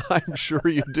 I'm sure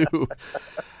you do.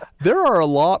 There are a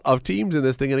lot of teams in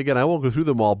this thing, and again, I won't go through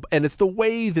them all, and it's the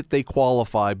way that they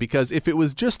qualify, because if it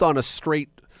was just on a straight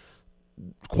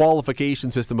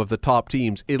qualification system of the top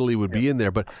teams, Italy would be in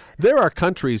there. But there are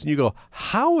countries, and you go,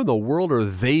 how in the world are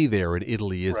they there and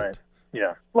Italy isn't? Right.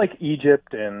 Yeah, like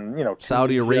Egypt and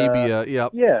Saudi Arabia.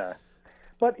 Yep. Yeah,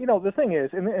 but the thing is,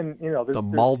 and the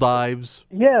Maldives.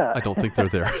 Yeah, I don't think they're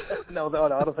there. No, I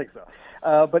don't think so.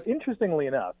 But interestingly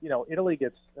enough, Italy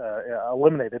gets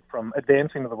eliminated from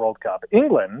advancing to the World Cup.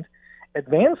 England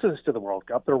advances to the World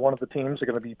Cup. They're one of the teams that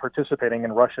are going to be participating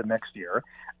in Russia next year.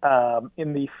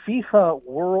 In the FIFA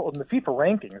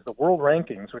rankings, the world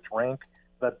rankings, which rank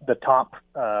the top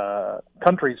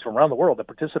countries from around the world that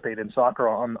participate in soccer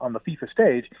on the FIFA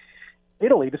stage,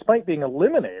 Italy, despite being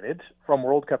eliminated from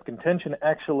World Cup contention,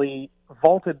 actually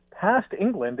vaulted past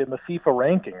England in the FIFA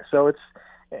rankings. So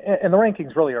and the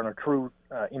rankings really aren't a true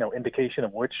indication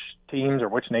of which teams or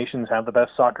which nations have the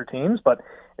best soccer teams, but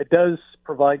it does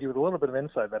provide you with a little bit of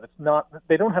insight that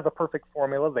they don't have a perfect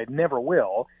formula. They never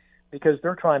will, because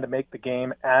they're trying to make the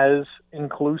game as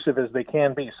inclusive as they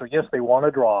can be. So yes, they want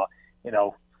to draw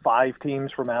 5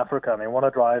 teams from Africa, and they want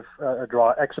to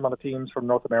draw X amount of teams from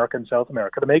North America and South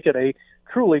America to make it a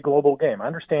truly global game. I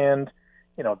understand,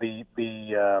 the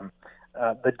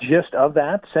gist of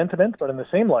that sentiment, but in the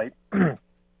same light,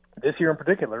 this year in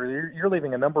particular, you're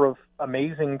leaving a number of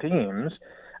amazing teams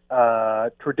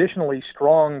traditionally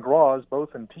strong draws,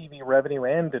 both in TV revenue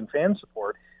and in fan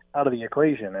support, out of the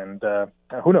equation. And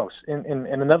who knows? In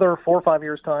another 4 or 5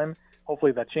 years' time,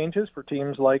 hopefully that changes for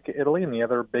teams like Italy and the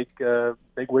other big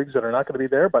wigs that are not going to be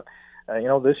there. But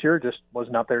this year just was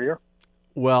not their year.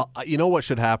 Well, you know what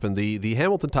should happen? The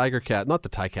Hamilton not the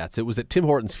Ticats, it was at Tim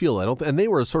Hortons Field. And they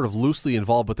were sort of loosely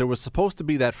involved, but there was supposed to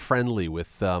be that friendly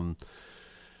with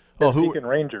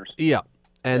Rangers. Yeah.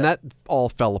 And that all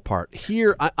fell apart.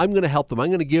 Here, I'm going to help them. I'm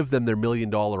going to give them their $1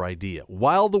 million idea.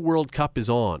 While the World Cup is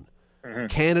on,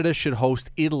 Canada should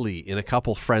host Italy in a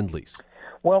couple friendlies.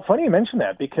 Well, funny you mention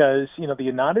that because, the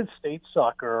United States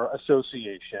Soccer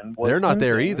Association they're not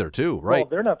there either, too, right? Well,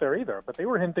 they're not there either, but they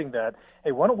were hinting that,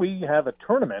 hey, why don't we have a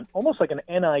tournament, almost like an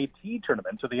NIT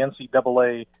tournament to the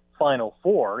NCAA Final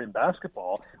Four in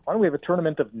basketball. Why don't we have a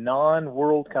tournament of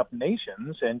non-World Cup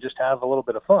nations and just have a little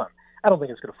bit of fun? I don't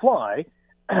think it's going to fly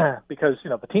because,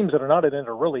 the teams that are not in it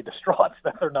are really distraught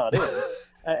that they're not in.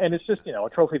 And it's just, a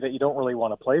trophy that you don't really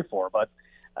want to play for. But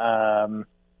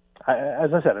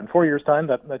as I said, in 4 years' time,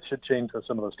 that should change with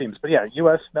some of those teams. But yeah,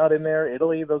 U.S. not in there,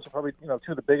 Italy, those are probably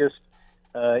two of the biggest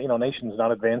nations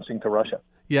not advancing to Russia.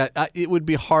 Yeah, it would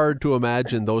be hard to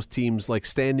imagine those teams like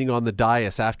standing on the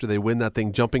dais after they win that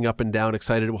thing, jumping up and down,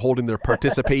 excited, holding their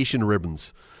participation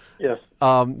ribbons. Yes.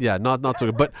 Yeah, not so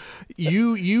good. But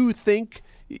you think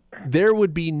there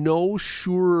would be no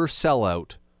surer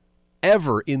sellout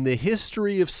ever in the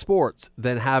history of sports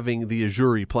than having the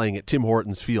Azzurri playing at Tim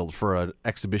Hortons Field for an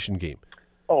exhibition game?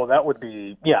 Oh, that would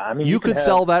be, yeah. I mean, you could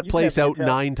sell that place out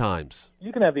 9 times.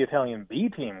 You can have the Italian B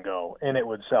team go, and it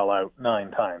would sell out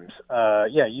 9 times.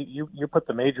 You put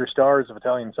the major stars of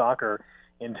Italian soccer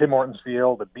in Tim Hortons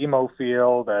Field, at BMO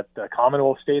Field, at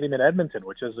Commonwealth Stadium in Edmonton,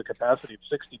 which has a capacity of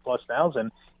 60,000+,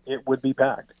 it would be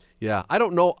packed. Yeah, I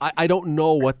don't know. I don't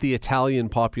know what the Italian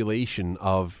population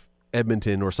of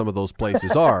Edmonton or some of those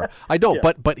places are. I don't.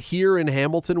 Yeah. But here in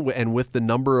Hamilton, and with the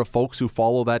number of folks who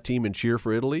follow that team and cheer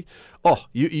for Italy,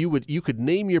 you could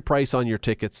name your price on your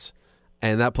tickets,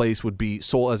 and that place would be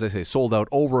sold, as I say, sold out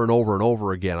over and over and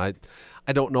over again.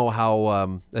 I don't know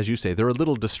how, as you say, they're a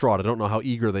little distraught. I don't know how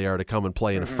eager they are to come and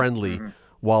play in a friendly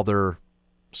while their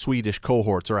Swedish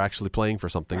cohorts are actually playing for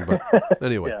something. But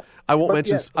anyway, yeah. I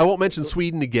won't mention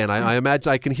Sweden again. I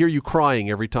imagine I can hear you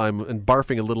crying every time and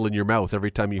barfing a little in your mouth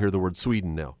every time you hear the word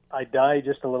Sweden now. I die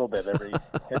just a little bit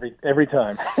every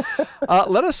time.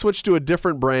 Let us switch to a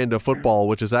different brand of football,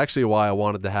 which is actually why I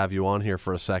wanted to have you on here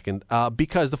for a second.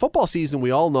 Because the football season,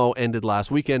 we all know, ended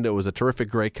last weekend. It was a terrific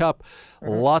Grey Cup.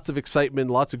 Lots of excitement,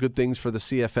 lots of good things for the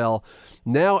CFL.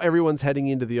 Now everyone's heading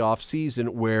into the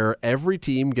off-season where every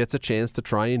team gets a chance to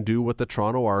try and do what the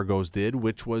Toronto Argos did,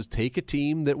 which was take a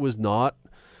team that was not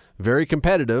very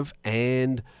competitive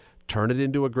and turn it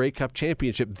into a Grey Cup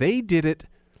championship. They did it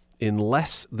in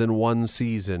less than one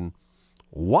season.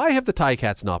 Why have the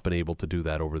Ticats not been able to do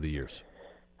that over the years?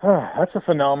 That's a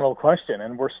phenomenal question,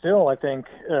 and we're still, I think,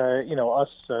 us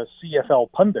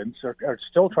CFL pundits are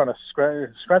still trying to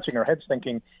scratching our heads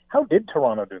thinking, how did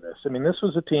Toronto do this? I mean, this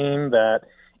was a team that,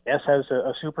 yes, has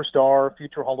a superstar,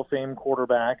 future Hall of Fame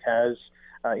quarterback, has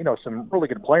some really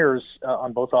good players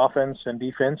on both offense and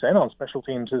defense and on special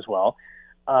teams as well.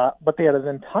 But they had an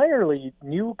entirely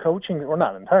new coaching, or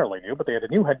not entirely new, but they had a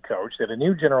new head coach, they had a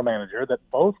new general manager that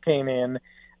both came in,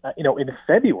 in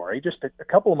February, just a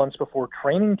couple of months before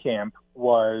training camp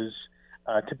was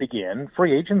to begin.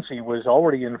 Free agency was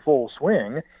already in full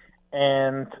swing,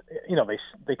 and,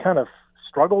 they kind of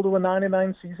struggled with a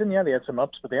 9-9 season. Yeah, they had some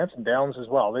ups, but they had some downs as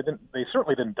well. They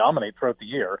certainly didn't dominate throughout the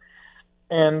year.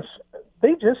 And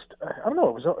they just, I don't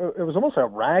know, it was almost a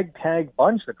ragtag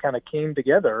bunch that kind of came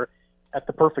together at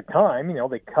the perfect time.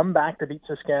 They come back to beat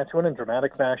Saskatchewan in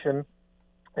dramatic fashion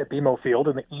at BMO Field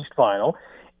in the East Final,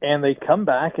 and they come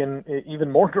back in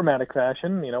even more dramatic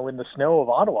fashion, in the snow of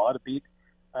Ottawa to beat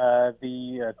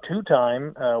the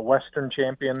two-time Western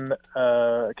champion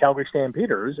Calgary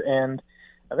Stampeders. And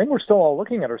I think we're still all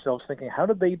looking at ourselves thinking, how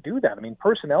did they do that? I mean,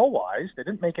 personnel-wise, they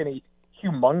didn't make any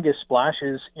humongous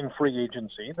splashes in free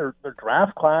agency. Their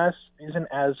draft class isn't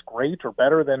as great or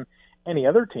better than any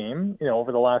other team,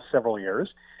 over the last several years.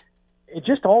 It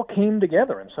just all came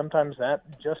together, and sometimes that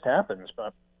just happens.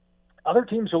 But other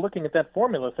teams are looking at that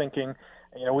formula thinking,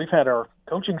 we've had our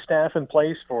coaching staff in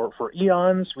place for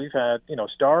eons. We've had,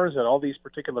 stars at all these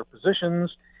particular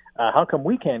positions. How come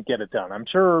we can't get it done? I'm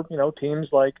sure, teams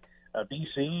like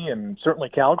BC and certainly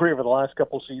Calgary over the last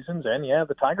couple seasons, and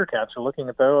the Tiger Cats are looking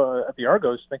at the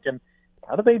Argos thinking,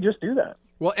 how did they just do that?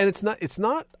 Well, and it's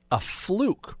not a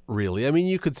fluke, really. I mean,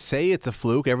 you could say it's a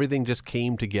fluke. Everything just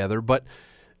came together. But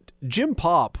Jim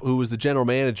Popp, who was the general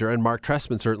manager, and Mark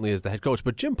Trestman certainly is the head coach,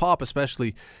 but Jim Popp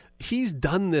especially, he's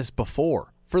done this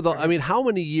before. How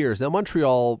many years? Now,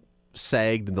 Montreal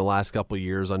sagged in the last couple of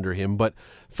years under him, but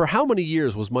for how many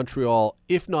years was Montreal,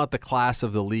 if not the class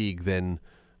of the league, then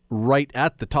right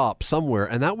at the top somewhere?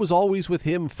 And that was always with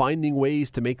him finding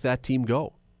ways to make that team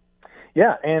go.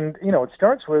 Yeah, and, it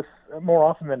starts with more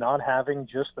often than not having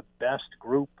just the best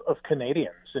group of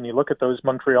Canadians. And you look at those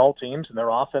Montreal teams and their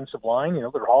offensive line,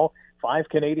 they're all 5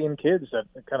 Canadian kids that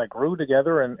kind of grew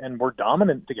together and were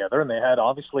dominant together. And they had,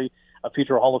 obviously, a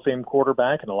future Hall of Fame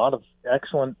quarterback and a lot of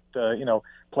excellent,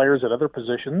 players at other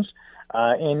positions.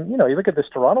 You look at this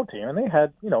Toronto team, and they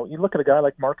had, you look at a guy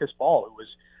like Marcus Ball, who was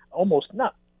almost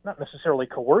not necessarily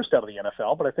coerced out of the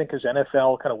NFL, but I think his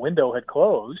NFL kind of window had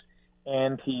closed.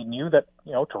 And he knew that,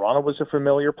 Toronto was a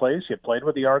familiar place. He had played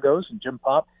with the Argos, and Jim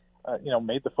Popp,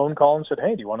 made the phone call and said,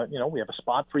 hey, do you want to, we have a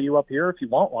spot for you up here if you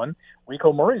want one.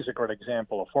 Rico Murray's a great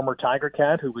example, a former Tiger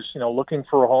Cat who was, looking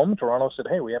for a home. Toronto said,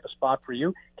 hey, we have a spot for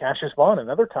you. Cassius Vaughn,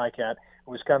 another Ticat,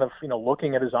 who was kind of,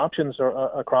 looking at his options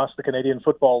across the Canadian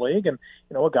Football League. And,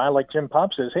 a guy like Jim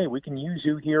Popp says, hey, we can use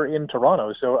you here in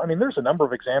Toronto. So, there's a number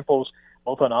of examples,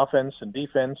 both on offense and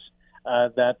defense,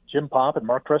 that Jim Popp and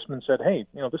Mark Trestman said, hey,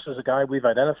 this is a guy we've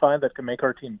identified that can make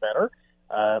our team better.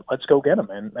 Let's go get him.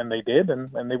 And they did,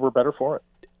 and they were better for it.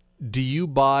 Do you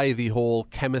buy the whole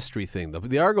chemistry thing?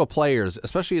 The Argo players,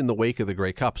 especially in the wake of the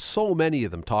Grey Cup, so many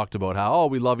of them talked about how,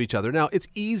 we love each other. Now, it's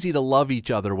easy to love each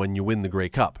other when you win the Grey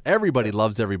Cup. Everybody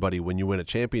loves everybody when you win a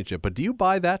championship. But do you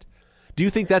buy that? Do you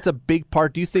think that's a big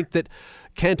part? Do you think that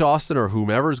Kent Austin or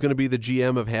whomever is going to be the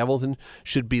GM of Hamilton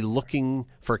should be looking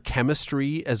for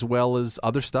chemistry as well as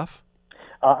other stuff?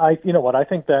 I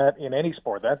think that in any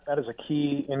sport, that is a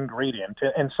key ingredient.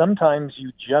 And sometimes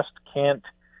you just can't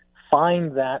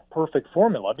find that perfect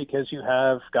formula because you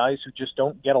have guys who just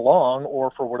don't get along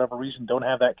or for whatever reason don't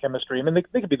have that chemistry.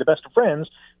 They could be the best of friends,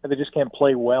 but they just can't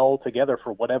play well together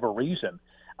for whatever reason.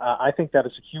 I think that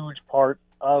is a huge part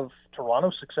of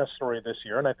Toronto's success story this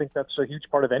year, and I think that's a huge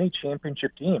part of any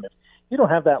championship team. If you don't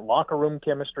have that locker room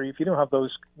chemistry, if you don't have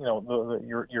those,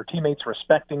 your teammates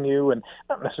respecting you and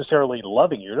not necessarily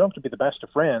loving you, you don't have to be the best of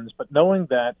friends, but knowing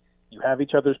that you have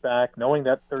each other's back, knowing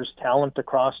that there's talent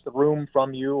across the room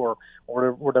from you or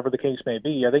whatever the case may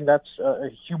be, I think that's a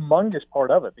humongous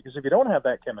part of it. Because if you don't have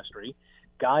that chemistry,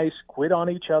 guys quit on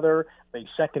each other, they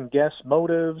second-guess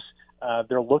motives,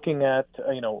 they're looking at,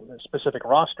 specific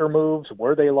roster moves,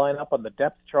 where they line up on the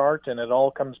depth chart, and it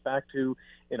all comes back to,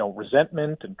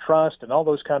 resentment and trust and all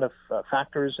those kind of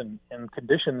factors and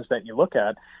conditions that you look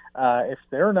at. If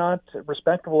they're not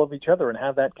respectful of each other and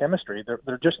have that chemistry,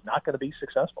 they're just not going to be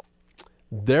successful.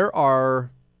 There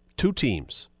are 2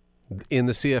 teams in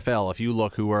the CFL, if you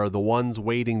look, who are the ones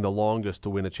waiting the longest to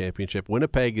win a championship.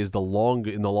 Winnipeg is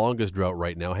in the longest drought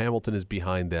right now. Hamilton is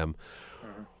behind them.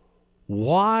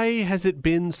 Why has it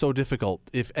been so difficult?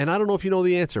 And I don't know if you know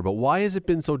the answer, but why has it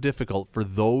been so difficult for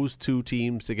those 2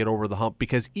 teams to get over the hump?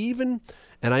 Because and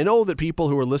I know that people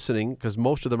who are listening, because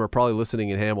most of them are probably listening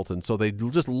in Hamilton, so they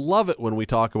just love it when we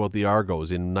talk about the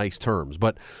Argos in nice terms.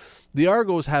 But the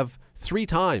Argos have 3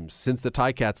 times since the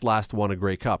Ticats last won a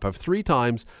Grey Cup, have 3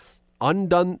 times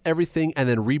undone everything and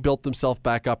then rebuilt themselves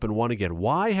back up and won again.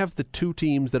 Why have the 2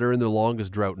 teams that are in their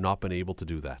longest drought not been able to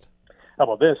do that? How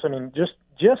about this?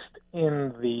 Just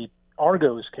in the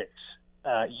Argos case,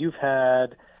 you've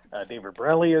had David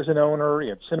Borelli as an owner, you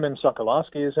had Cinnamon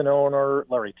Sokolowski as an owner,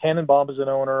 Larry Tannenbaum as an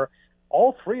owner.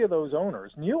 All 3 of those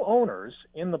owners, new owners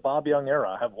in the Bob Young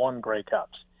era, have won Grey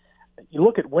Cups. You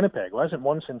look at Winnipeg, who hasn't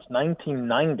won since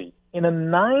 1990, in a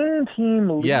 9-team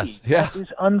league. Yes, yeah. That is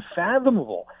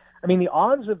unfathomable. The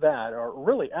odds of that are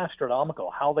really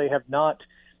astronomical, how they have not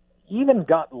even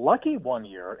got lucky one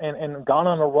year and gone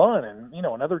on a run and,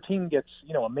 another team gets,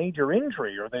 a major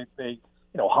injury or they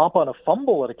hop on a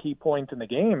fumble at a key point in the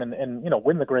game and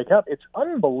win the Grey Cup. It's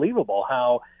unbelievable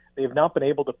how they've not been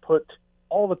able to put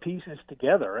all the pieces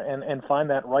together and find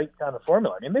that right kind of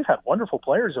formula. They've had wonderful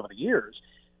players over the years,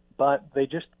 but they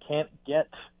just can't get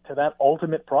to that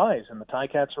ultimate prize. And the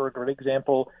Ticats are a great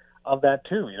example of that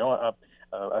too.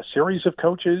 A series of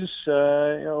coaches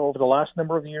over the last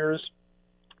number of years.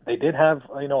 They did have,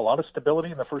 a lot of stability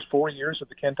in the first 4 years of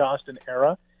the Kent Austin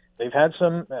era. They've had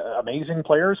some amazing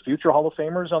players, future Hall of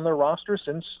Famers on their roster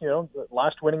since, the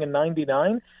last winning in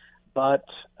 99. But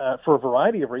for a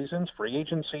variety of reasons, free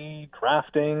agency,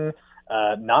 drafting,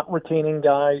 not retaining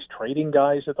guys, trading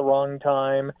guys at the wrong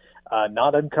time,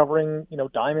 not uncovering,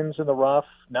 diamonds in the rough,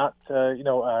 not,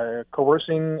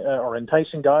 coercing or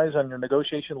enticing guys on your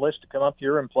negotiation list to come up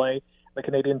here and play the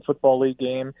Canadian Football League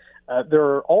game. There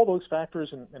are all those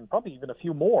factors and probably even a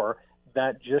few more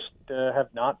that just have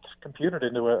not computed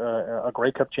into a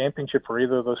Grey Cup championship for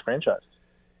either of those franchises.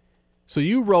 So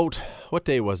you wrote, what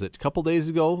day was it? A couple days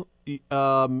ago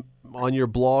on your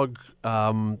blog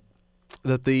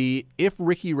that if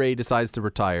Ricky Ray decides to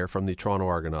retire from the Toronto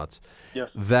Argonauts, yes,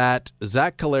 that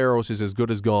Zach Collaros is as good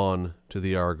as gone to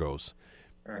the Argos.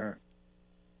 Mm-hmm.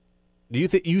 Do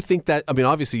you think that? I mean,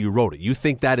 obviously you wrote it. You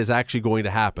think that is actually going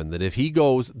to happen? That if he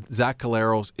goes, Zach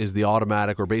Collaros is the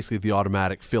automatic, or basically the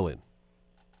automatic fill-in?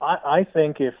 I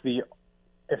think if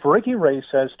Ricky Ray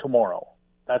says tomorrow,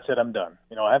 that's it, I'm done.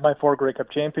 I have my 4 Grey Cup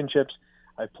championships.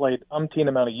 I've played umpteen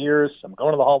amount of years. I'm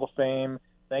going to the Hall of Fame.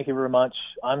 Thank you very much.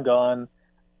 I'm gone.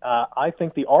 I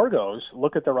think the Argos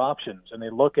look at their options, and they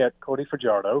look at Cody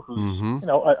Fajardo, who's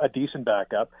a decent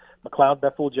backup, McLeod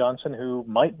Bethel-Johnson, who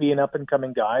might be an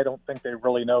up-and-coming guy. I don't think they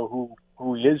really know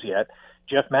who he is yet.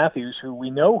 Jeff Matthews, who we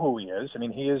know who he is. I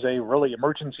mean, he is a really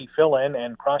emergency fill-in,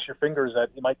 and cross your fingers that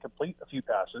he might complete a few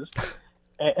passes.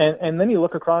 And then you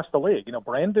look across the league.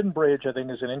 Brandon Bridge, I think,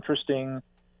 is an interesting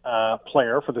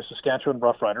player for the Saskatchewan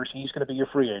Roughriders. He's going to be your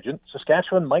free agent.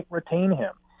 Saskatchewan might retain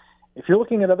him. If you're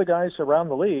looking at other guys around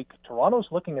the league, Toronto's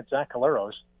looking at Zach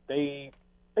Collaros. They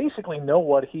basically know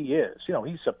what he is.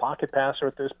 He's a pocket passer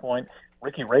at this point.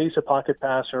 Ricky Ray's a pocket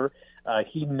passer.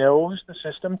 He knows the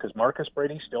system because Marcus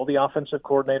Brady's still the offensive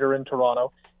coordinator in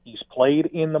Toronto. He's played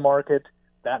in the market.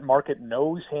 That market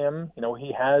knows him.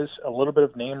 He has a little bit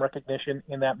of name recognition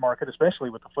in that market, especially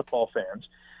with the football fans.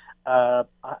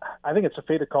 I think it's a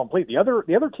fait accompli. The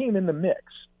other team in the mix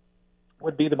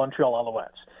would be the Montreal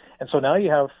Alouettes. And so now you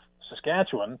have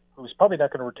Saskatchewan, who's probably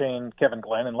not going to retain Kevin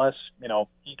Glenn unless,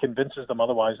 he convinces them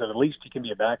otherwise that at least he can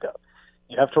be a backup.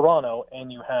 You have Toronto and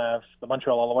you have the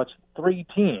Montreal Alouettes, 3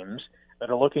 teams that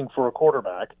are looking for a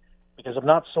quarterback, because I'm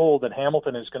not sold that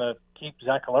Hamilton is going to keep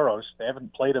Zach Collaros. They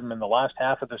haven't played him in the last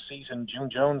half of the season. June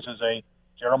Jones is a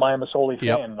Jeremiah Masoli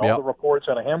fan, and all the reports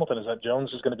out of Hamilton is that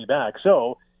Jones is going to be back.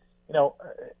 So,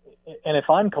 and if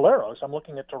I'm Collaros, I'm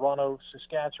looking at Toronto,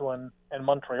 Saskatchewan, and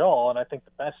Montreal, and I think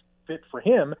the best fit for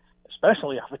him,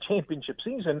 especially off a championship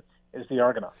season, is the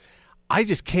Argonauts. I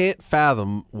just can't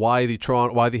fathom why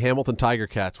the Hamilton Tiger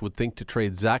Cats would think to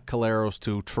trade Zach Collaros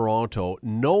to Toronto,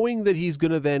 knowing that he's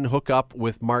going to then hook up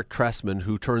with Mark Trestman,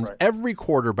 who turns every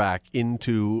quarterback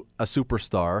into a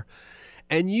superstar.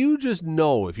 And you just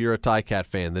know, if you're a Ticat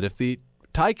fan, that if the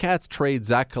Ticats trade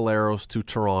Zach Collaros to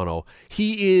Toronto,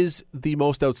 he is the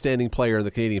most outstanding player in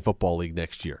the Canadian Football League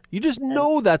next year. You just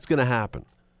know that's going to happen.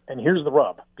 And here's the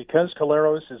rub. Because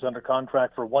Collaros is under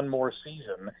contract for 1 more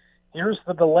season, here's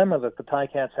the dilemma that the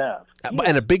Ticats have.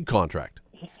 And a big contract.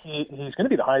 He's going to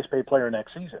be the highest paid player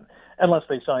next season, unless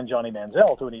they sign Johnny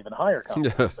Manziel to an even higher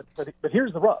contract. But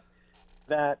here's the rub,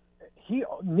 that he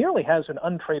nearly has an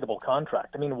untradeable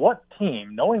contract. I mean, what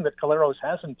team, knowing that Collaros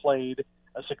hasn't played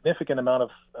a significant amount of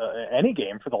any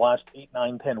game for the last 8,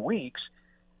 9, 10 weeks,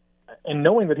 and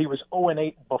knowing that he was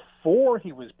 0-8 before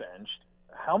he was benched,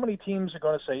 how many teams are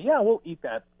going to say, yeah, we'll eat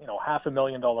that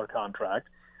 $500,000 contract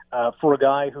for a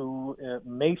guy who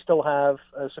may still have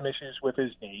some issues with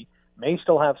his knee, may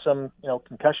still have some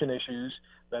concussion issues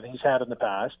that he's had in the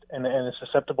past, and is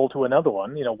susceptible to another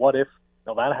one. What if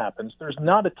that happens? There's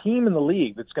not a team in the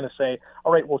league that's going to say,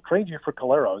 all right, we'll trade you for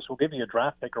Collaros, we'll give you a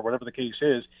draft pick or whatever the case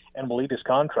is, and we'll eat his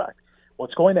contract.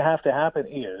 What's going to have to happen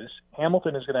is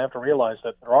Hamilton is going to have to realize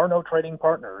that there are no trading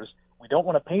partners. We don't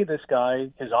want to pay this guy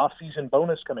his off-season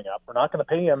bonus coming up. We're not going to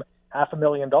pay him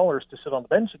 $500,000 to sit on the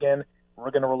bench again.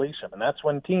 We're going to release him. And that's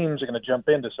when teams are going to jump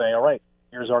in to say, all right,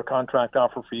 here's our contract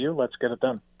offer for you. Let's get it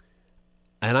done.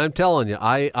 And I'm telling you,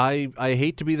 I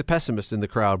hate to be the pessimist in the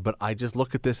crowd, but I just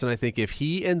look at this and I think if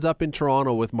he ends up in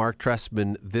Toronto with Mark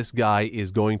Trestman, this guy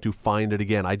is going to find it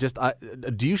again.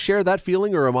 Do you share that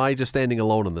feeling, or am I just standing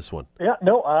alone on this one? Yeah,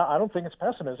 no, I don't think it's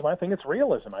pessimism. I think it's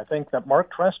realism. I think that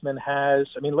Mark Trestman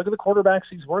look at the quarterbacks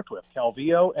he's worked with.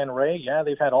 Calvillo and Ray, yeah,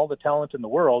 they've had all the talent in the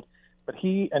world, but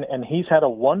he's had a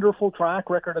wonderful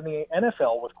track record in the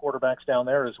NFL with quarterbacks down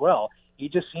there as well. He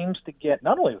just seems to get,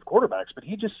 not only with quarterbacks, but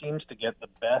he just seems to get the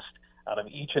best out of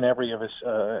each and every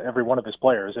one of his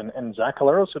players. And Zach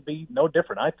Collaros would be no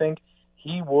different. I think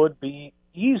he would be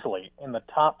easily in the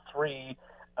top 3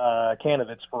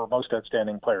 candidates for most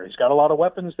outstanding player. He's got a lot of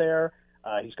weapons there.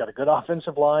 He's got a good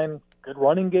offensive line, good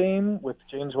running game with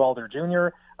James Wilder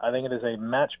Jr. I think it is a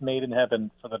match made in heaven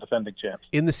for the defending champs.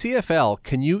 In the CFL,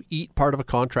 can you eat part of a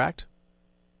contract?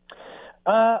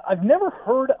 I've never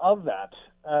heard of that.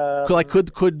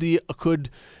 Could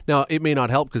now it may not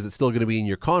help because it's still going to be in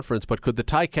your conference, but could the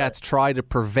Ticats try to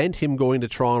prevent him going to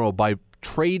Toronto by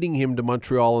trading him to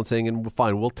Montreal and saying, "And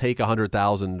fine, we'll take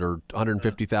 $100,000 or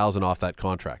 $150,000 off that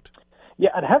contract"? Yeah,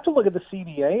 I'd have to look at the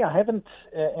CBA. I haven't,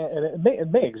 and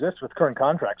it may exist with current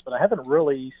contracts, but I haven't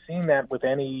really seen that with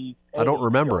any I don't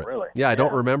remember deal, it. Really. Yeah, I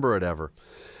don't remember it ever.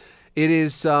 It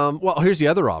is, well, here's the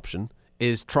other option,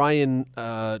 is try and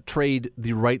trade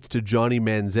the rights to Johnny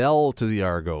Manziel to the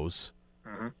Argos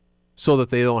so that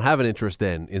they don't have an interest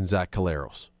then in Zach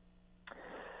Collaros.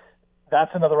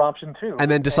 That's another option, too.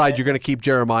 And then decide you're going to keep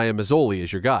Jeremiah Mazzoli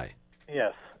as your guy.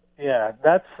 Yes. Yeah,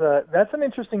 that's an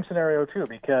interesting scenario too,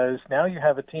 because now you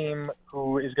have a team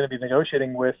who is going to be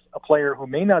negotiating with a player who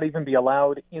may not even be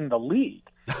allowed in the league.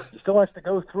 He still has to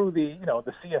go through the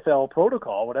CFL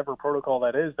protocol, whatever protocol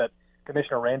that is that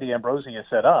Commissioner Randy Ambrosie has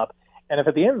set up. And if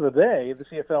at the end of the day the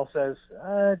CFL says,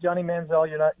 Johnny Manziel,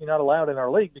 you're not allowed in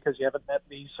our league because you haven't met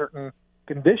these certain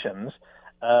conditions,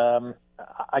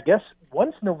 I guess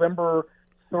once November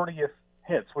 30th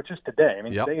hits, which is today. I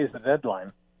mean, Today is the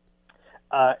deadline.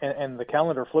 And the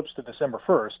calendar flips to December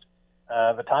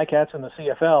 1st, the Ticats and the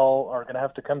CFL are going to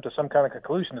have to come to some kind of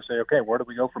conclusion to say, okay, where do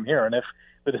we go from here? And if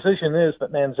the decision is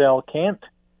that Manziel can't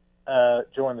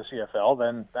join the CFL,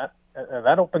 then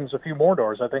that opens a few more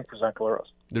doors, I think, for Zach Collaros.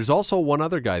 There's also one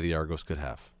other guy the Argos could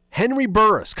have. Henry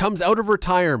Burris comes out of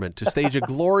retirement to stage a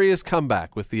glorious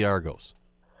comeback with the Argos.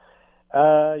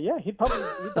 Yeah, he'd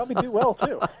probably do well,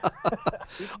 too.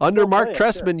 Under Mark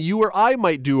Trestman, you or I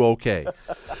might do okay.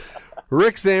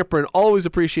 Rick Zamperin, always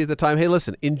appreciate the time. Hey,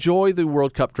 listen, enjoy the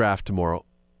World Cup draft tomorrow.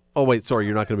 Oh, wait, sorry,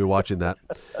 you're not going to be watching that.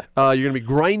 You're going to be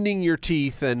grinding your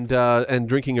teeth and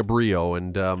drinking a Brio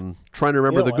and trying to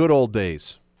remember the good old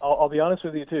days. I'll be honest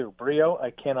with you, too. Brio,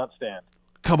 I cannot stand.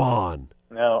 Come on.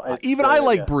 No. Even I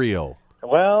like Brio.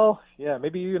 Well, yeah,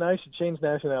 maybe you and I should change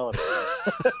nationality.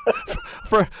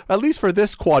 for at least for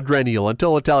this quadrennial,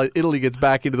 until Italy gets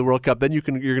back into the World Cup, then you're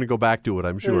going to go back to it,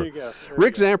 I'm sure. There you go.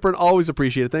 Rick Zamperin, always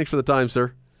appreciate it. Thanks for the time,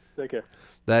 sir. Take care.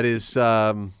 That is, it's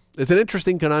an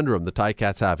interesting conundrum the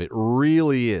Ticats have. It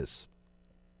really is.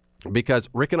 Because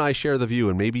Rick and I share the view,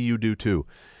 and maybe you do too.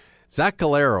 Zach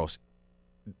Collaros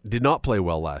did not play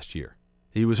well last year.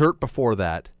 He was hurt before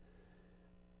that.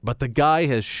 But the guy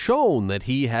has shown that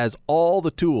he has all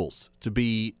the tools to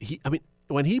be.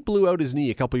 When he blew out his knee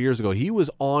a couple years ago, he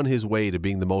was on his way to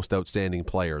being the most outstanding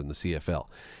player in the CFL.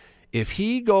 If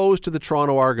he goes to the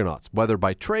Toronto Argonauts, whether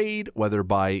by trade, whether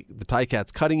by the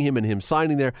Ticats cutting him and him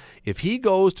signing there, if he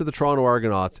goes to the Toronto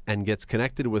Argonauts and gets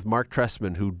connected with Mark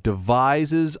Trestman, who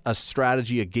devises a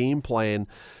strategy, a game plan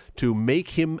to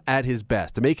make him at his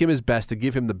best, to make him his best, to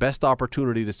give him the best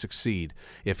opportunity to succeed,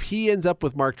 if he ends up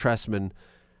with Mark Trestman,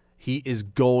 he is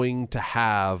going to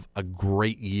have a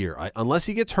great year. Unless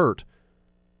he gets hurt,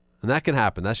 and that can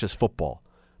happen. That's just football.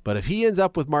 But if he ends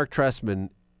up with Mark Trestman,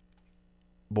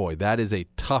 boy, that is a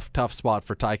tough spot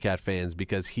for Ticat fans,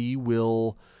 because he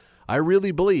will, I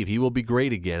really believe he will be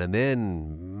great again. And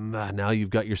then now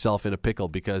you've got yourself in a pickle,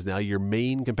 because now your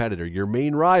main competitor, your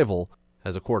main rival,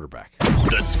 has a quarterback.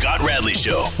 The Scott Radley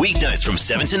Show, weeknights from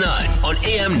 7 to 9 on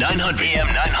AM 900. AM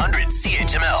 900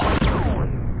 CHML.